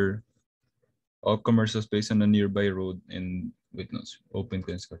near a commercial space on a nearby road and witness open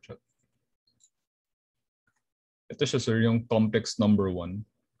construction. Ito siya, sir, yung complex number 1.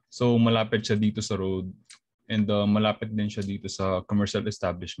 So malapit siya dito sa road and malapit din siya dito sa commercial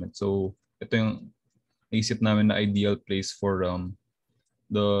establishment. So ito yung naisip namin na ideal place for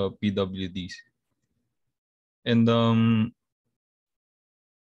the PWDs. And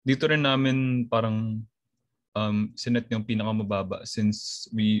dito rin namin parang sinet yung pinakamababa since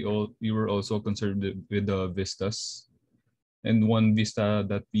we were also concerned with the vistas. And one vista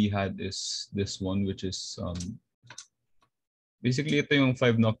that we had is this one, which is basically ito yung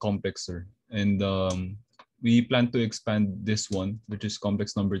 5 na complex, sir. And we plan to expand this one, which is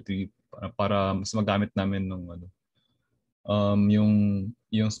complex number 3, para mas magamit namin ng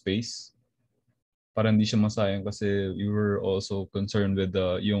yung space. Para hindi siya masayang kasi we were also concerned with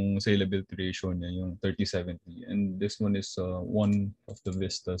yung saleability ratio niya, yung 30-70. And this one is one of the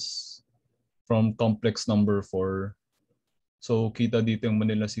vistas from complex number 4. So kita dito yung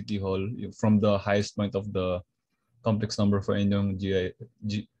Manila City Hall from the highest point of the complex number 4 and yung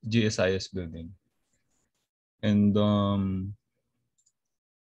GSIS building. And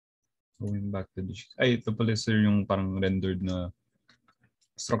going back to this, ito pala, sir, yung parang rendered na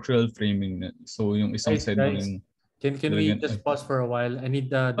structural framing. So yung isang Guys, side ng can we just pause for a while? I need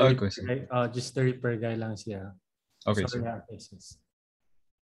the okay, just the repair guy lang siya. Okay, sorry, sir.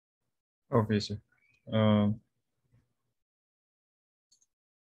 Okay, sir.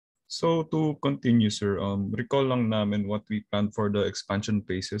 So to continue, sir, recall lang namin what we planned for the expansion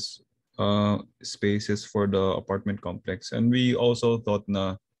spaces for the apartment complex. And we also thought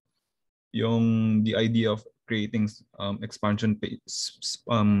na the idea of creating expansion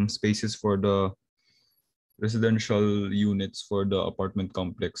spaces for the residential units for the apartment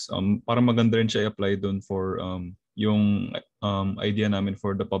complex. Para maganda rin siya i-apply doon for yung idea namin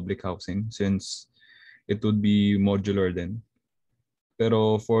for the public housing, since it would be modular then.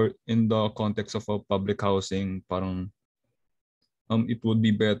 Pero for in the context of a public housing, parang it would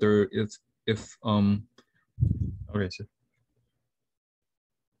be better if okay, sir.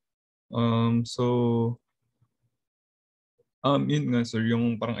 So yun nga sir,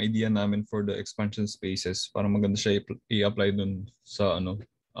 yung parang idea namin for the expansion spaces, parang maganda siya i-apply dun sa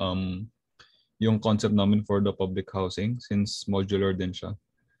yung concept namin for the public housing, since modular din siya.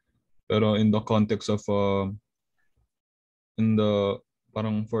 Pero in the context of in the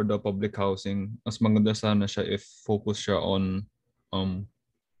parang for the public housing, mas maganda sana siya if focus siya on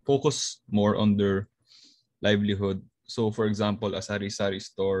focus more on their livelihood. So for example, a sari-sari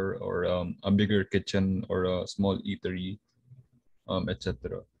store or a bigger kitchen or a small eatery,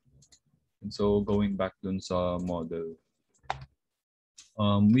 etc. And so going back dun sa model,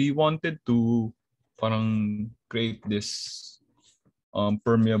 we wanted to parang create this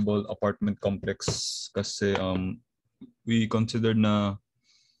permeable apartment complex kasi we considered na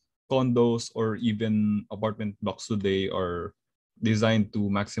condos or even apartment blocks today are designed to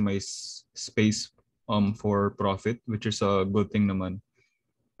maximize space for profit, which is a good thing naman.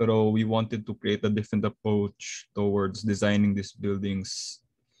 Pero we wanted to create a different approach towards designing these buildings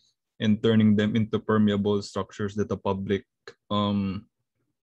and turning them into permeable structures that the public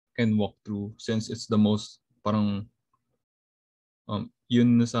can walk through, since it's the most parang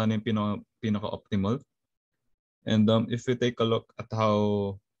yun na sana yung pinaka-optimal. And if we take a look at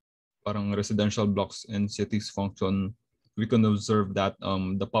how parang residential blocks and cities function, we can observe that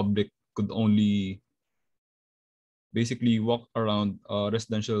the public could only basically walk around a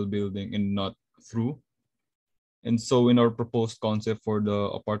residential building and not through. And so in our proposed concept for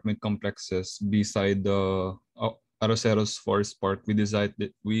the apartment complexes beside the Araceros Forest Park, we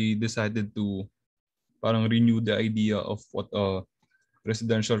decided to parang renew the idea of what a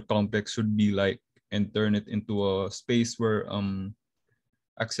residential complex should be like and turn it into a space where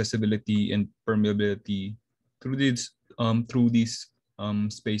accessibility and permeability through these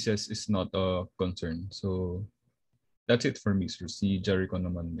spaces is not a concern. So that's it for me, sir. Si Jericho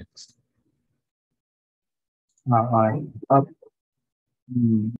naman next.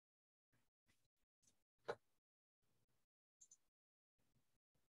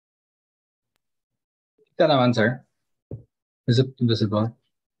 Ito naman, sir. Is it visible?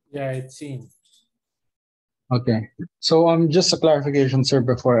 Yeah, it's seen. Okay. So just a clarification, sir,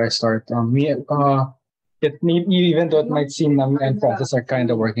 before I start. Even though it might seem me and Francis are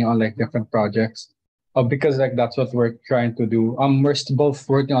kind of working on like different projects, because like that's what we're trying to do. We're both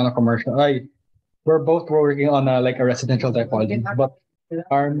working on a commercial. We're both working on a residential typology, but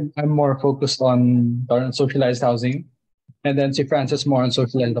I'm more focused on socialized housing, and then si Francis more on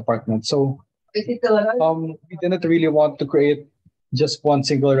socialized apartments. So we didn't really want to create just one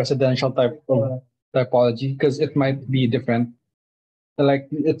single residential type of typology because it might be different. Like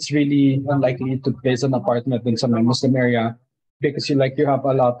it's really unlikely to place an apartment in some Muslim area because you have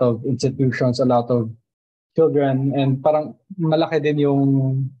a lot of institutions, a lot of children, and parang malaki din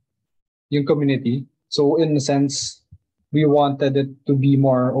yung community. So in a sense, we wanted it to be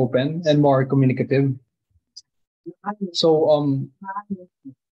more open and more communicative. So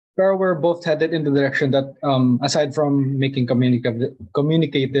where we're both headed in the direction that aside from making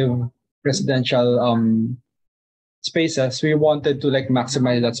communicative residential spaces, we wanted to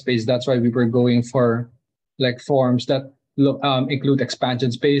maximize that space. That's why we were going for forms that include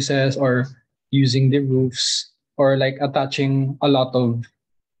expansion spaces or using the roofs or attaching a lot of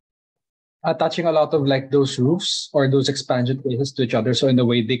those roofs or those expansion spaces to each other. So in a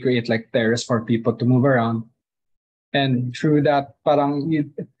way they create terrace for people to move around. And through that, parang it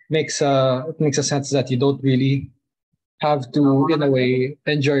makes a sense that you don't really have to, in a way,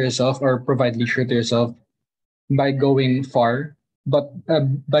 enjoy yourself or provide leisure to yourself by going far. But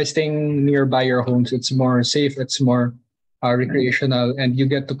by staying nearby your homes, it's more safe, it's more recreational, and you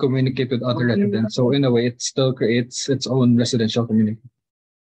get to communicate with other residents. So in a way, it still creates its own residential community.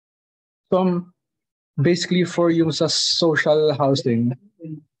 So basically, for yung sa social housing,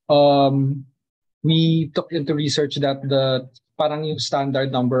 we took into research that the parang yung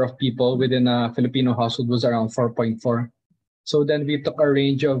standard number of people within a Filipino household was around 4.4. So then we took a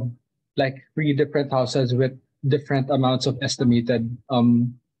range of 3 different houses with different amounts of estimated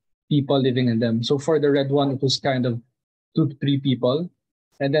people living in them. So for the red one, it was kind of 2 to 3 people.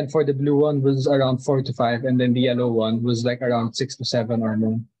 And then for the blue one was around 4 to 5. And then the yellow one was around 6 to 7 or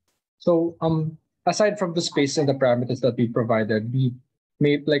more. So aside from the space and the parameters that we provided, we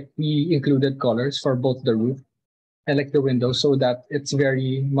made like we included colors for both the roof and like the windows so that it's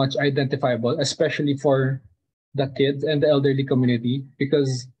very much identifiable, especially for the kids and the elderly community,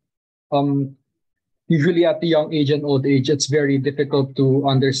 because um usually at the young age and old age, it's very difficult to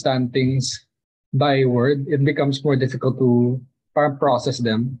understand things by word. It becomes more difficult to process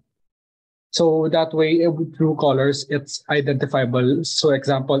them. So that way, through colors, it's identifiable. So,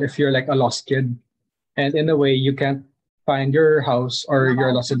 example, if you're like a lost kid, and in a way you can't find your house or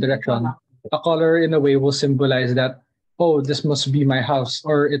you're lost in direction, a color in a way will symbolize that, oh, this must be my house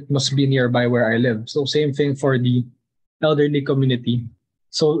or it must be nearby where I live. So same thing for the elderly community.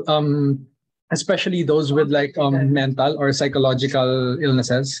 So especially those with like mental or psychological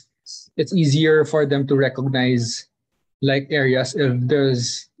illnesses, it's easier for them to recognize like areas if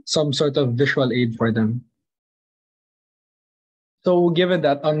there's some sort of visual aid for them. So given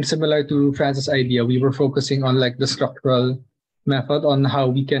that, similar to Francis' idea, we were focusing on like the structural method on how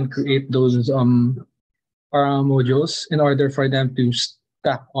we can create those modules in order for them to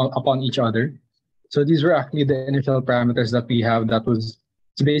stack upon each other. So these were actually the initial parameters that we have. That was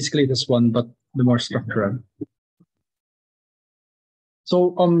it's basically this one, but the more structural.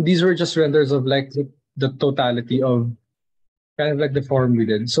 So these were just renders of like the totality of kind of like the form we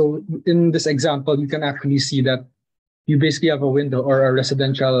did. So in this example, you can actually see that you basically have a window or a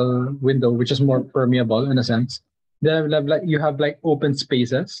residential window, which is more permeable in a sense. Then you have like open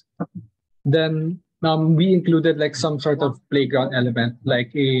spaces. Then we included like some sort of playground element,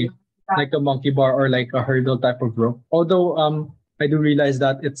 like a monkey bar or like a hurdle type of rope. Although I do realize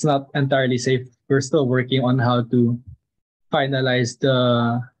that it's not entirely safe. We're still working on how to finalize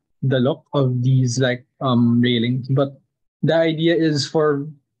the look of these like railings. But the idea is for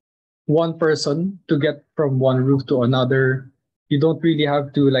one person to get from one roof to another. You don't really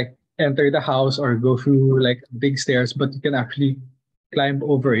have to like enter the house or go through like big stairs, but you can actually climb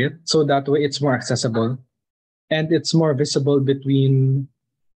over it. So that way it's more accessible and it's more visible between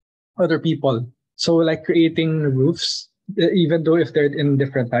other people. So like creating roofs, even though if they're in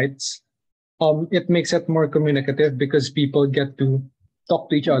different heights, it makes it more communicative because people get to talk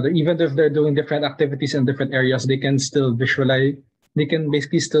to each other. Even if they're doing different activities in different areas, they can still visualize, they can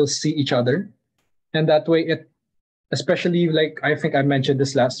basically still see each other. And that way it, especially like I think I mentioned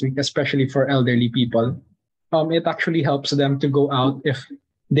this last week, especially for elderly people, it actually helps them to go out if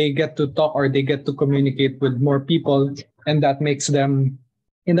they get to talk or they get to communicate with more people, and that makes them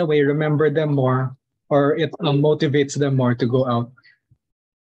in a way remember them more, or it motivates them more to go out.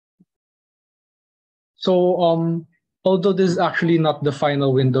 So although this is actually not the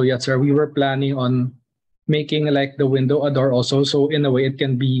final window yet, sir, we were planning on making like the window a door also. So in a way it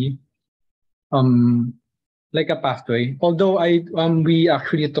can be um like a pathway. Although I we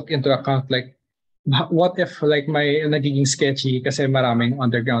actually took into account like what if like may nagiging sketchy kasi maraming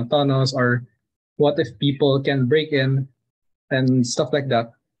underground tunnels, or what if people can break in and stuff like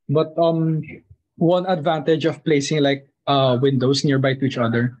that. But one advantage of placing like windows nearby to each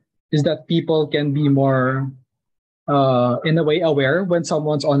other is that people can be more in a way aware when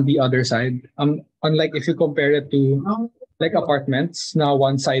someone's on the other side. Unlike if you compare it to like apartments, now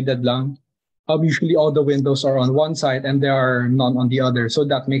one-sided lang. Usually all the windows are on one side and there are none on the other. So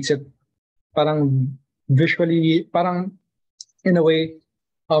that makes it parang visually, parang in a way,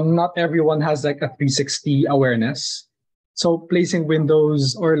 not everyone has like a 360 awareness. So placing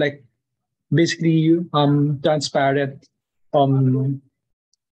windows or like basically transparent um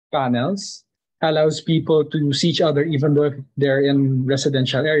panels allows people to see each other even though if they're in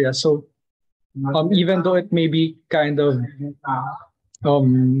residential areas. So even though it may be kind of how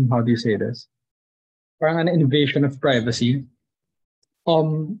do you say this? Parang an invasion of privacy.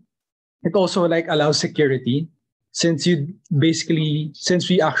 Um it also like allows security, since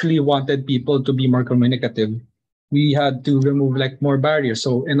we actually wanted people to be more communicative, we had to remove like more barriers.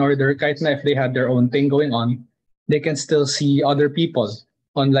 So in order kahit na if they had their own thing going on, they can still see other people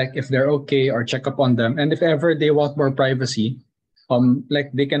on like if they're okay or check up on them. And if ever they want more privacy,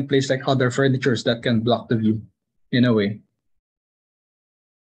 like they can place like other furnitures that can block the view in a way.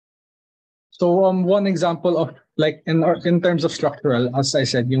 So one example of like in terms of structural, as I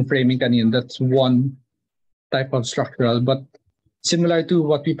said, yung framing kanina, that's one type of structural. But similar to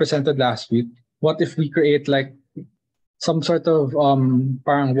what we presented last week, what if we create like some sort of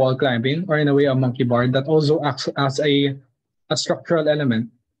parang wall climbing, or in a way a monkey bar that also acts as a structural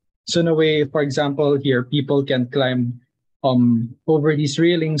element. So in a way, for example, here people can climb over these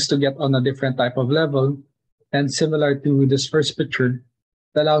railings to get on a different type of level. And similar to this first picture,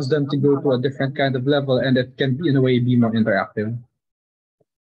 it allows them to go to a different kind of level, and it can in a way be more interactive.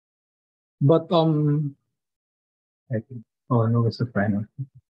 But Oh no, it's the final.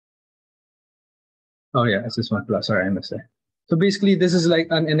 Oh yeah, it's this one plus. Sorry, I missed it. So basically, this is like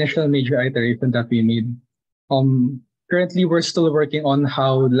an initial major iteration that we made. Currently, we're still working on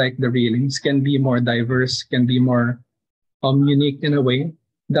how like the railings can be more diverse, can be more unique in a way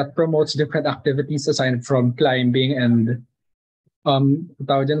that promotes different activities aside from climbing and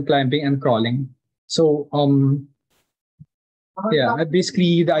climbing and crawling. So yeah,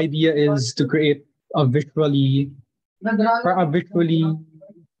 basically the idea is to create a visually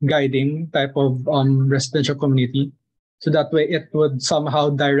guiding type of residential community. So that way it would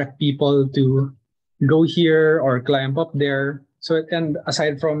somehow direct people to go here or climb up there. So and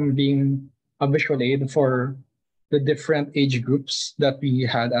aside from being a visual aid for the different age groups that we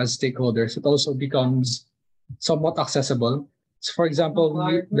had as stakeholders, it also becomes somewhat accessible. So for example,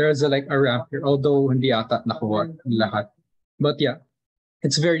 there's like a ramp here, although hindi ata nakuha lahat. But yeah,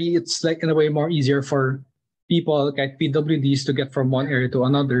 it's like in a way more easier for people like PWDs to get from one area to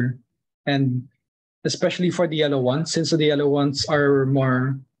another. And especially for the yellow ones, since the yellow ones are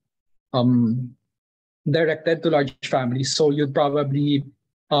more um directed to large families. So you'd probably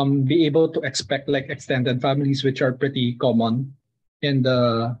be able to expect like extended families, which are pretty common in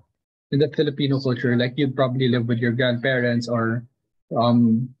the Filipino culture. Like you'd probably live with your grandparents or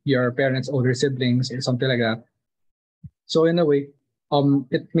your parents' older siblings or something like that. So in a way,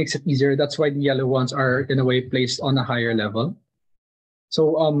 it makes it easier. That's why the yellow ones are in a way placed on a higher level.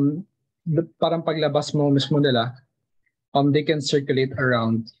 So parang paglabas mo mismo nila, they can circulate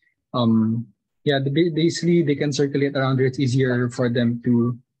around. Yeah, basically they can circulate around there. It's easier for them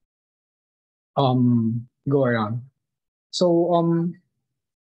to go around. So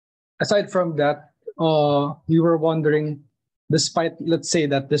aside from that, we were wondering, despite let's say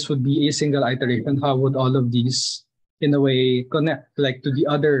that this would be a single iteration, how would all of these in a way connect like to the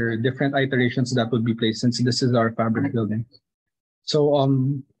other different iterations that would be placed since this is our fabric building. So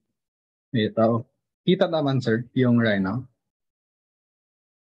ito. Kita naman sir yung right now.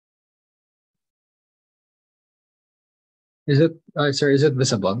 Is it sir, is it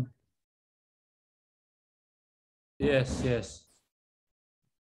visible? Yes, yes.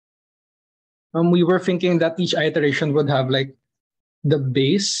 We were thinking that each iteration would have like the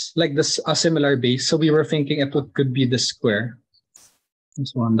base, like this a similar base. So we were thinking could be the square.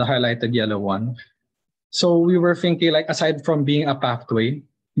 This one, the highlighted yellow one. So we were thinking like aside from being a pathway,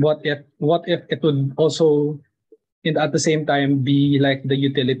 what if it would also at the same time be like the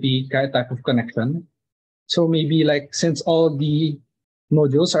utility type of connection? So maybe like since all the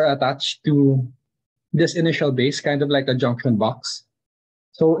modules are attached to this initial base, kind of like a junction box.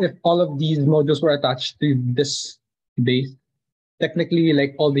 So if all of these modules were attached to this base, technically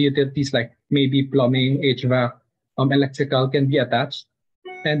like all the utilities like maybe plumbing, HVAC, electrical can be attached.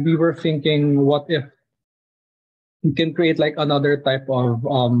 And we were thinking, what if we can create like another type of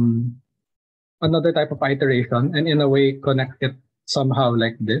iteration and in a way connect it somehow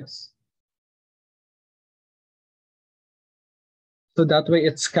like this. So that way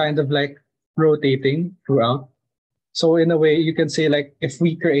it's kind of like rotating throughout. So in a way you can say like if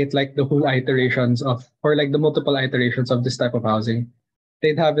we create like the whole iterations of or like the multiple iterations of this type of housing,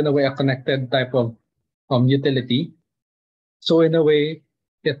 they'd have in a way a connected type of utility. So in a way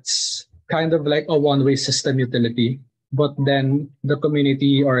it's kind of like a one-way system utility, but then the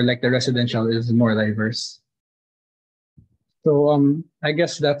community or like the residential is more diverse. So I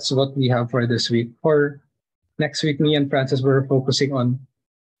guess that's what we have for this week. For next week, me and Francis were focusing on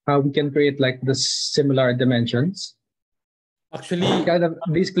how we can create like the similar dimensions. Actually, Kind of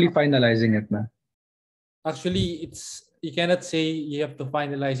basically finalizing it na. Actually, you cannot say you have to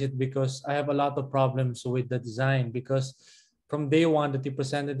finalize it because I have a lot of problems with the design because from day one that you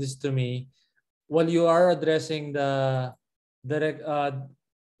presented this to me, while you are addressing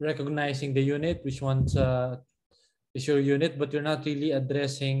recognizing the unit, which one's is your unit, but you're not really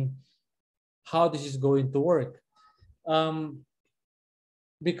addressing how this is going to work.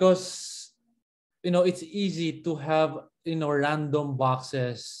 Because it's easy to have random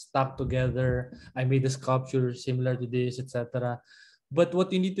boxes stuck together. I made a sculpture similar to this, etc. But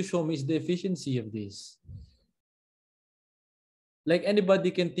what you need to show me is the efficiency of this. Like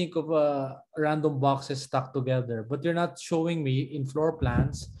anybody can think of random boxes stuck together, but you're not showing me in floor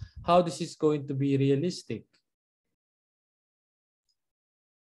plans how this is going to be realistic.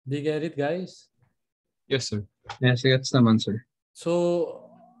 Do you get it, guys? Yes, sir. Yes, gets naman, sir. So,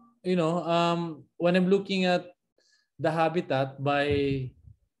 when I'm looking at the habitat by,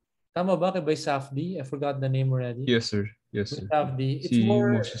 tama ba by Safdie? I forgot the name already. Yes, sir. Yes, sir. Safdie. Si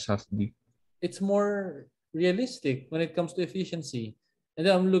Moses Safdie. It's more realistic when it comes to efficiency. And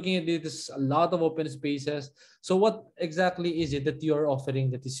then I'm looking at it, there's a lot of open spaces. So what exactly is it that you're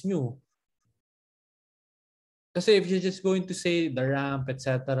offering that is new? Kasi if you're just going to say the ramp,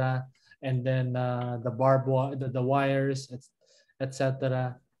 etc., and then the the wires,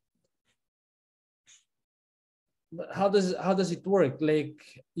 etc., how does it work? Like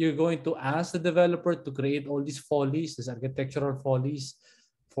you're going to ask the developer to create all these follies, these architectural follies,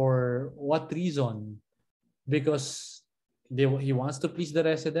 for what reason? Because he wants to please the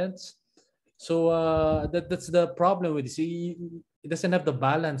residents. So that's the problem with this. It doesn't have the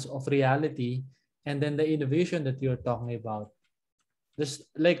balance of reality and then the innovation that you're talking about. Just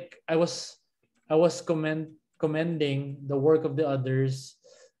like I was commending the work of the others,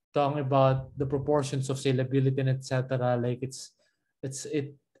 talking about the proportions of salability and etc. Like it's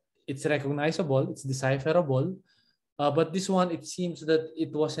it it's recognizable, it's decipherable. But this one, it seems that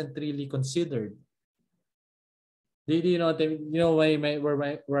it wasn't really considered. Do you know what you know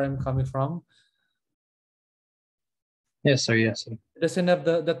where I'm coming from? Yes, sir. Yes, sir. It doesn't have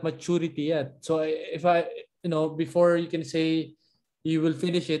that maturity yet. So if I, before you can say you will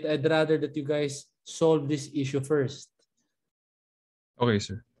finish it, I'd rather that you guys solve this issue first. Okay,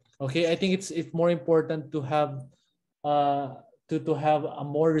 sir. Okay, I think it's more important to have to have a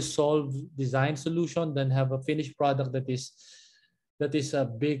more resolved design solution than have a finished product that is a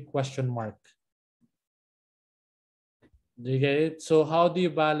big question mark. Do you get it? So how do you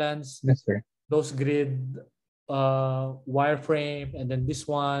balance Yes, sir. those grid wireframe and then this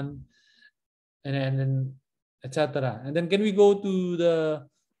one and then etc. And then can we go to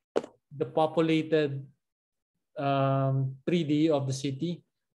the populated 3D of the city?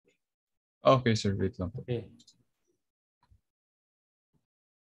 Okay, sir. Wait lang. Okay.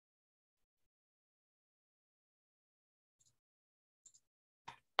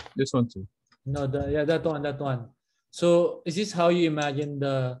 This one too. No, that one. So is this how you imagine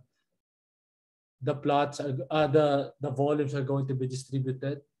the plots are the volumes are going to be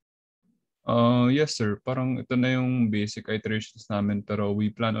distributed? Yes, sir. Parang ito na yung basic iterations namin, pero we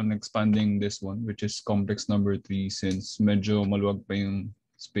plan on expanding this one, which is complex number 3, since medyo maluwag pa yung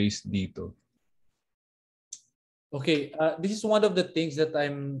space dito. Okay, this is one of the things that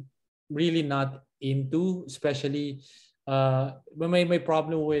I'm really not into, especially my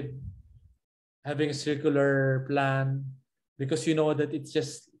problem with having a circular plan, because you know that it's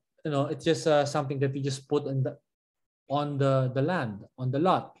just something that you just put on the land, on the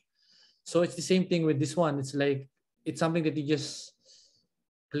lot. So it's the same thing with this one. It's like it's something that you just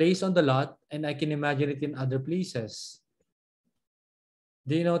place on the lot, and I can imagine it in other places.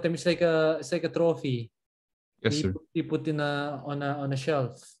 Do you know what I mean? It's like a trophy. Yes, sir. You put in on a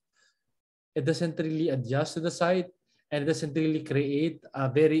shelf. It doesn't really adjust to the site, and it doesn't really create a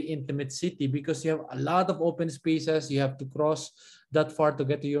very intimate city because you have a lot of open spaces. You have to cross that far to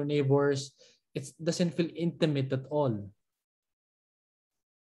get to your neighbors. It doesn't feel intimate at all.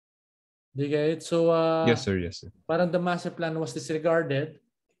 Do you get it? So Yes, sir. Yes, sir. parang the master plan was disregarded,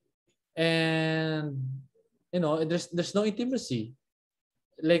 and there's no intimacy.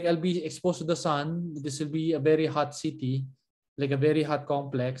 Like I'll be exposed to the sun. This will be a very hot city, like a very hot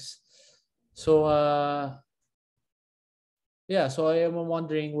complex. So yeah, so I am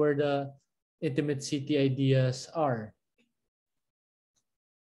wondering where the intimate city ideas are.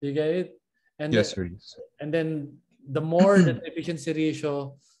 Do you get it? And Yes, sir. Yes. and then the more that efficiency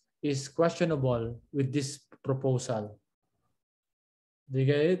ratio is questionable with this proposal. Do you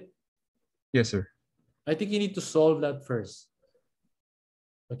get it? Yes, sir. I think you need to solve that first.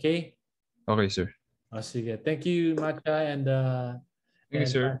 Okay? Okay, sir. Sige. Thank you, Macha and Thank you,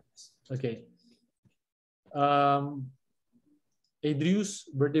 sir. Okay. Adrius,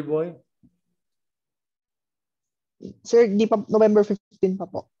 birthday boy. Sir, di pa November 15 pa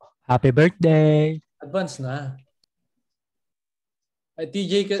po. Happy birthday! Advance na.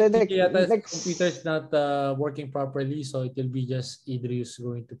 TJ, So TJ yata next, computer is not working properly, so it will be just Adrius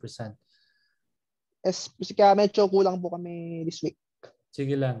going to present. kaya medyo kulang po kami this week.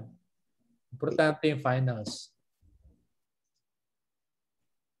 Sige lang. Importante yung finals.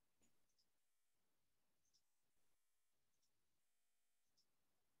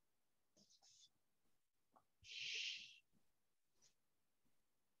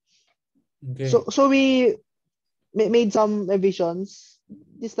 Okay. So we made some revisions.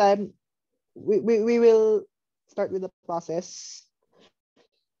 This time, we will start with the process.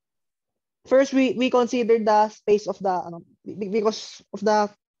 First, we considered the space of the because of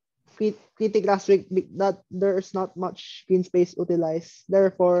the critic last week that there's not much green space utilized.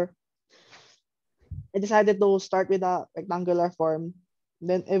 Therefore, I decided to start with a rectangular form,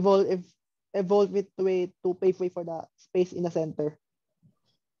 then evolve it to pave way for the space in the center.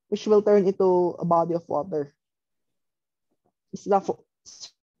 which will turn into a body of water. It's the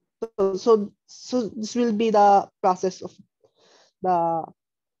so this will be the process of the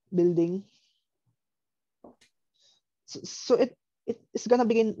building. So it's gonna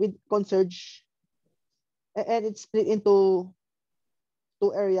begin with concierge, and it's split into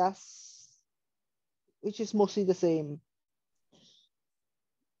two areas, which is mostly the same.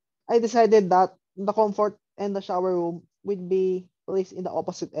 I decided that the comfort and the shower room would be placed in the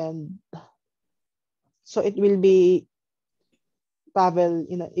opposite end, so it will be travel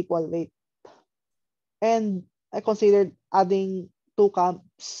in an equal rate. And I considered adding two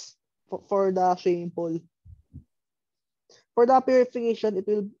camps for the swimming pool. For the purification,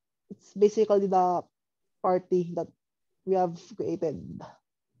 it's basically the party that we have created.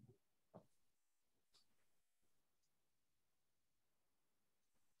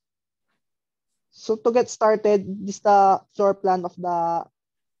 So to get started, this is the floor plan of the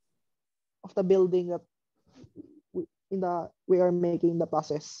building that we are making the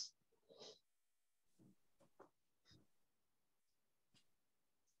process.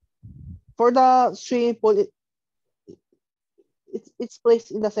 For the swimming pool, it's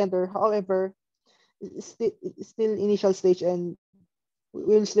placed in the center. However, it's still initial stage, and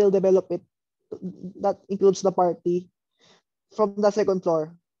we'll still develop it. That includes the party from the second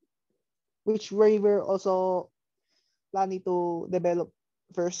floor, which we were also planning to develop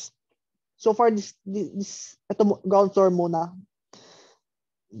first. So far, this ito ground floor muna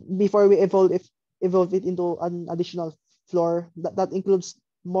before we evolve it into an additional floor that includes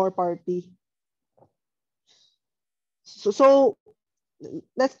more party. So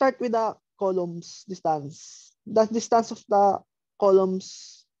let's start with the columns distance. The distance of the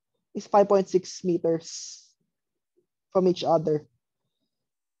columns is 5.6 meters from each other.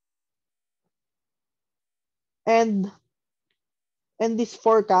 And these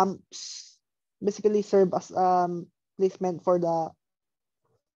four camps basically serve as placement for the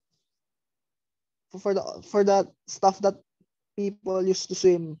stuff that people used to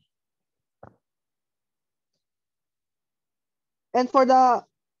swim. And for the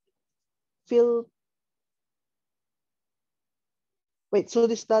fill, so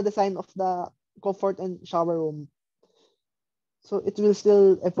this is the design of the comfort and shower room. So it will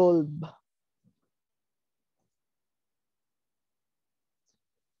still evolve.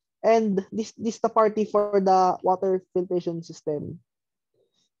 And this is the party for the water filtration system.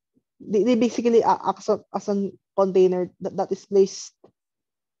 They basically act as a container that is placed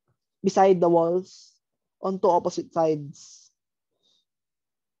beside the walls on two opposite sides.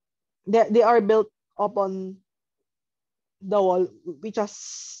 They are built upon the wall, which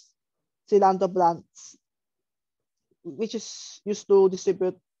has cilantro plants, which is used to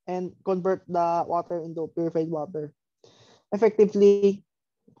distribute and convert the water into purified water, effectively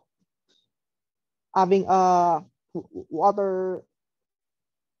having a water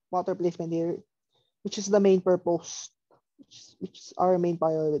placement here, which is the main purpose, which is our main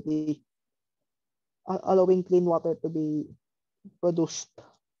priority, allowing clean water to be produced.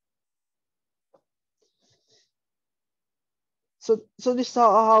 So this is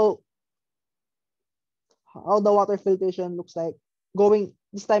how the water filtration looks like. Going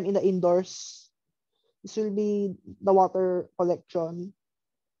this time in the indoors, this will be the water collection.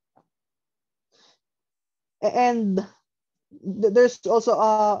 And there's also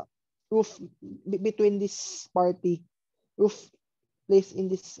a roof between this party, roof placed in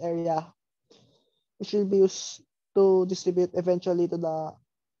this area, which will be used to distribute eventually to the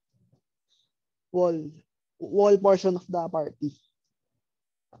wall portion of the party.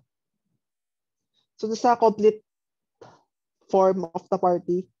 So this is a complete form of the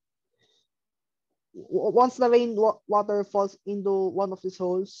party. Once the rain water falls into one of these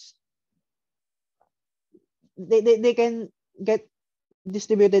holes, they can get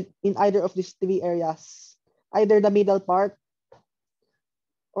distributed in either of these three areas, either the middle part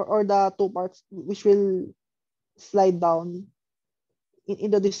or the two parts which will slide down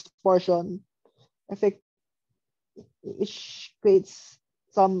into this portion, effect which creates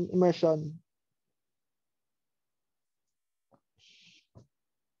some immersion.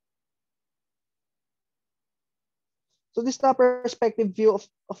 So this is the perspective view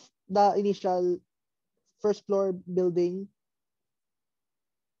of the initial first floor building.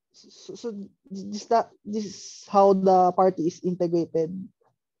 So this is how the party is integrated.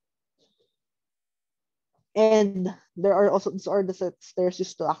 And there are also these are the stairs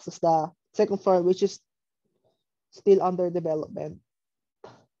used to access the second floor, which is still under development.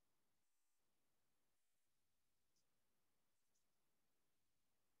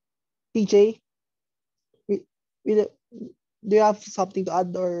 TJ, will Do you have something to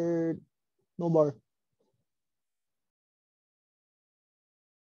add or no more?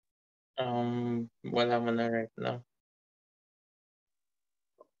 Wala mo na right now.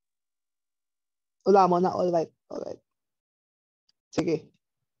 Wala mo na, all right. Sige.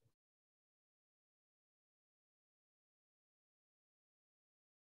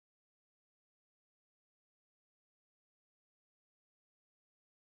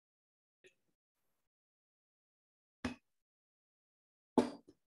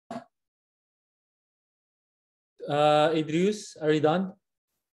 Idrius, are you done?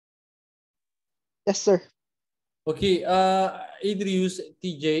 Yes, sir. Okay, Idrius,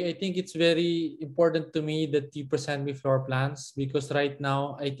 TJ, I think it's very important to me that you present me floor plans because right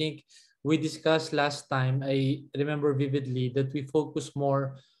now, I think we discussed last time, I remember vividly that we focus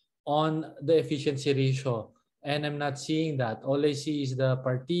more on the efficiency ratio. And I'm not seeing that. All I see is the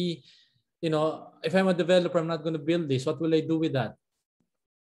party. You know, if I'm a developer, I'm not going to build this. What will I do with that?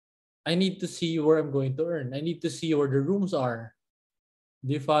 I need to see where I'm going to earn. I need to see where the rooms are.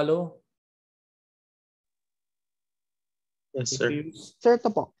 Do you follow? Yes, sir. Sir, ito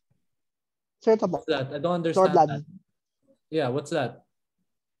po. What's that? I don't Floor understand plan. that. Yeah, what's that?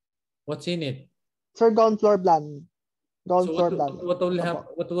 What's in it? Sir, ground floor plan. Ground So floor plan. what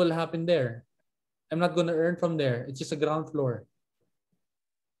will happen there? I'm not gonna earn from there. It's just a ground floor.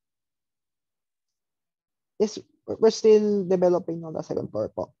 Yes, we're still developing on the second floor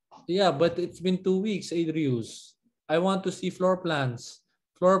po. Yeah, but it's been 2 weeks, Adrius. I want to see floor plans.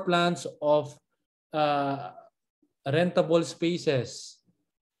 Floor plans of rentable spaces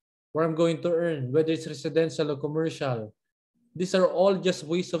where I'm going to earn, whether it's residential or commercial. These are all just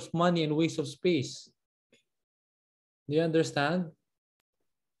waste of money and waste of space. Do you understand?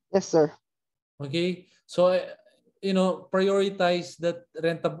 Yes, sir. Okay, so you know, prioritize that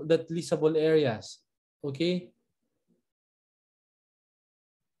leasable areas. Okay.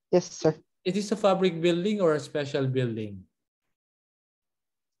 Yes, sir. Is this a fabric building or a special building?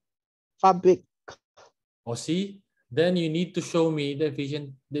 Fabric. Oh, see, then you need to show me the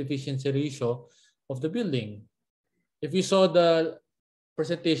efficiency ratio of the building. If you saw the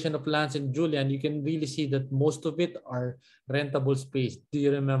presentation of Lance and Julian, you can really see that most of it are rentable space. Do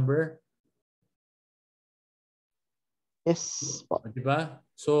you remember? Yes. Diba?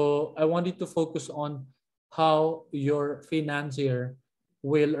 So I want you to focus on how your financier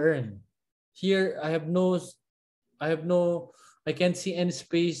will earn. Here, I can't see any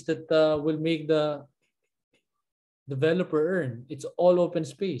space that will make the developer earn. It's all open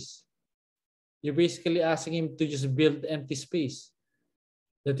space. You're basically asking him to just build empty space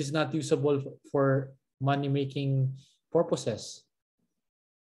that is not usable for money-making purposes.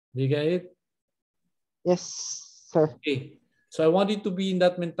 Do you get it? Yes, sir. Okay. So I want you to be in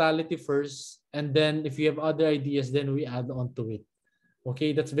that mentality first, and then if you have other ideas, then we add on to it.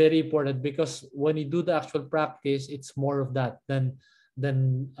 Okay, that's very important because when you do the actual practice, it's more of that than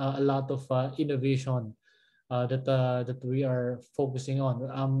a lot of innovation that we are focusing on.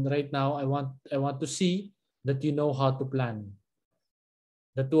 Right now, I want to see that you know how to plan.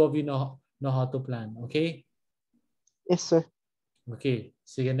 The two of you know how to plan. Okay. Yes, sir. Okay.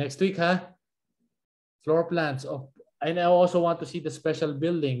 See you next week, ha? Floor plans of. And I also want to see the special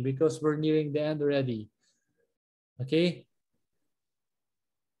building because we're nearing the end already. Okay.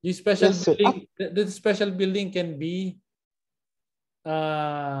 The special Yes, sir. building, the special building can be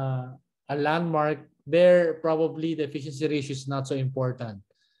a landmark. There, probably the efficiency ratio is not so important.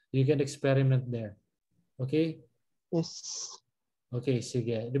 You can experiment there. Okay? Yes. Okay,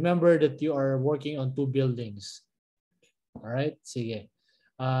 sige. Remember that you are working on 2 buildings. All right? Sige.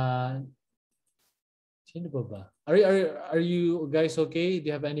 Sino ba? Are you guys okay? Do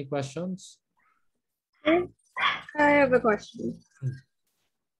you have any questions? I have a question.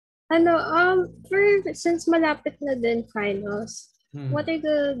 Since malapit na din finals, what are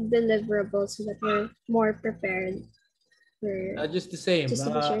the deliverables so that we're more prepared? Just the same. Just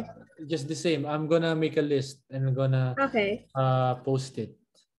to be sure. Just the same. I'm gonna make a list and I'm gonna post it.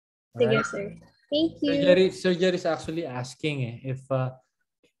 All Sige, right? sir. Thank you. Sir Jerry is actually asking if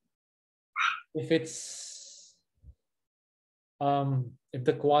it's if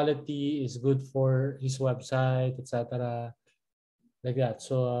the quality is good for his website, etc. Like that.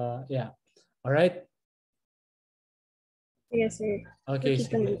 So yeah. All right. Yes, sir. Okay.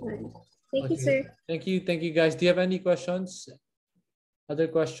 Thank you, sir. Thank you, guys. Do you have any questions? Other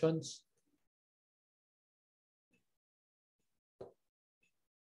questions?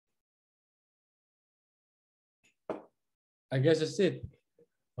 I guess that's it.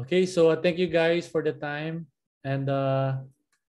 Okay, so thank you guys for the time and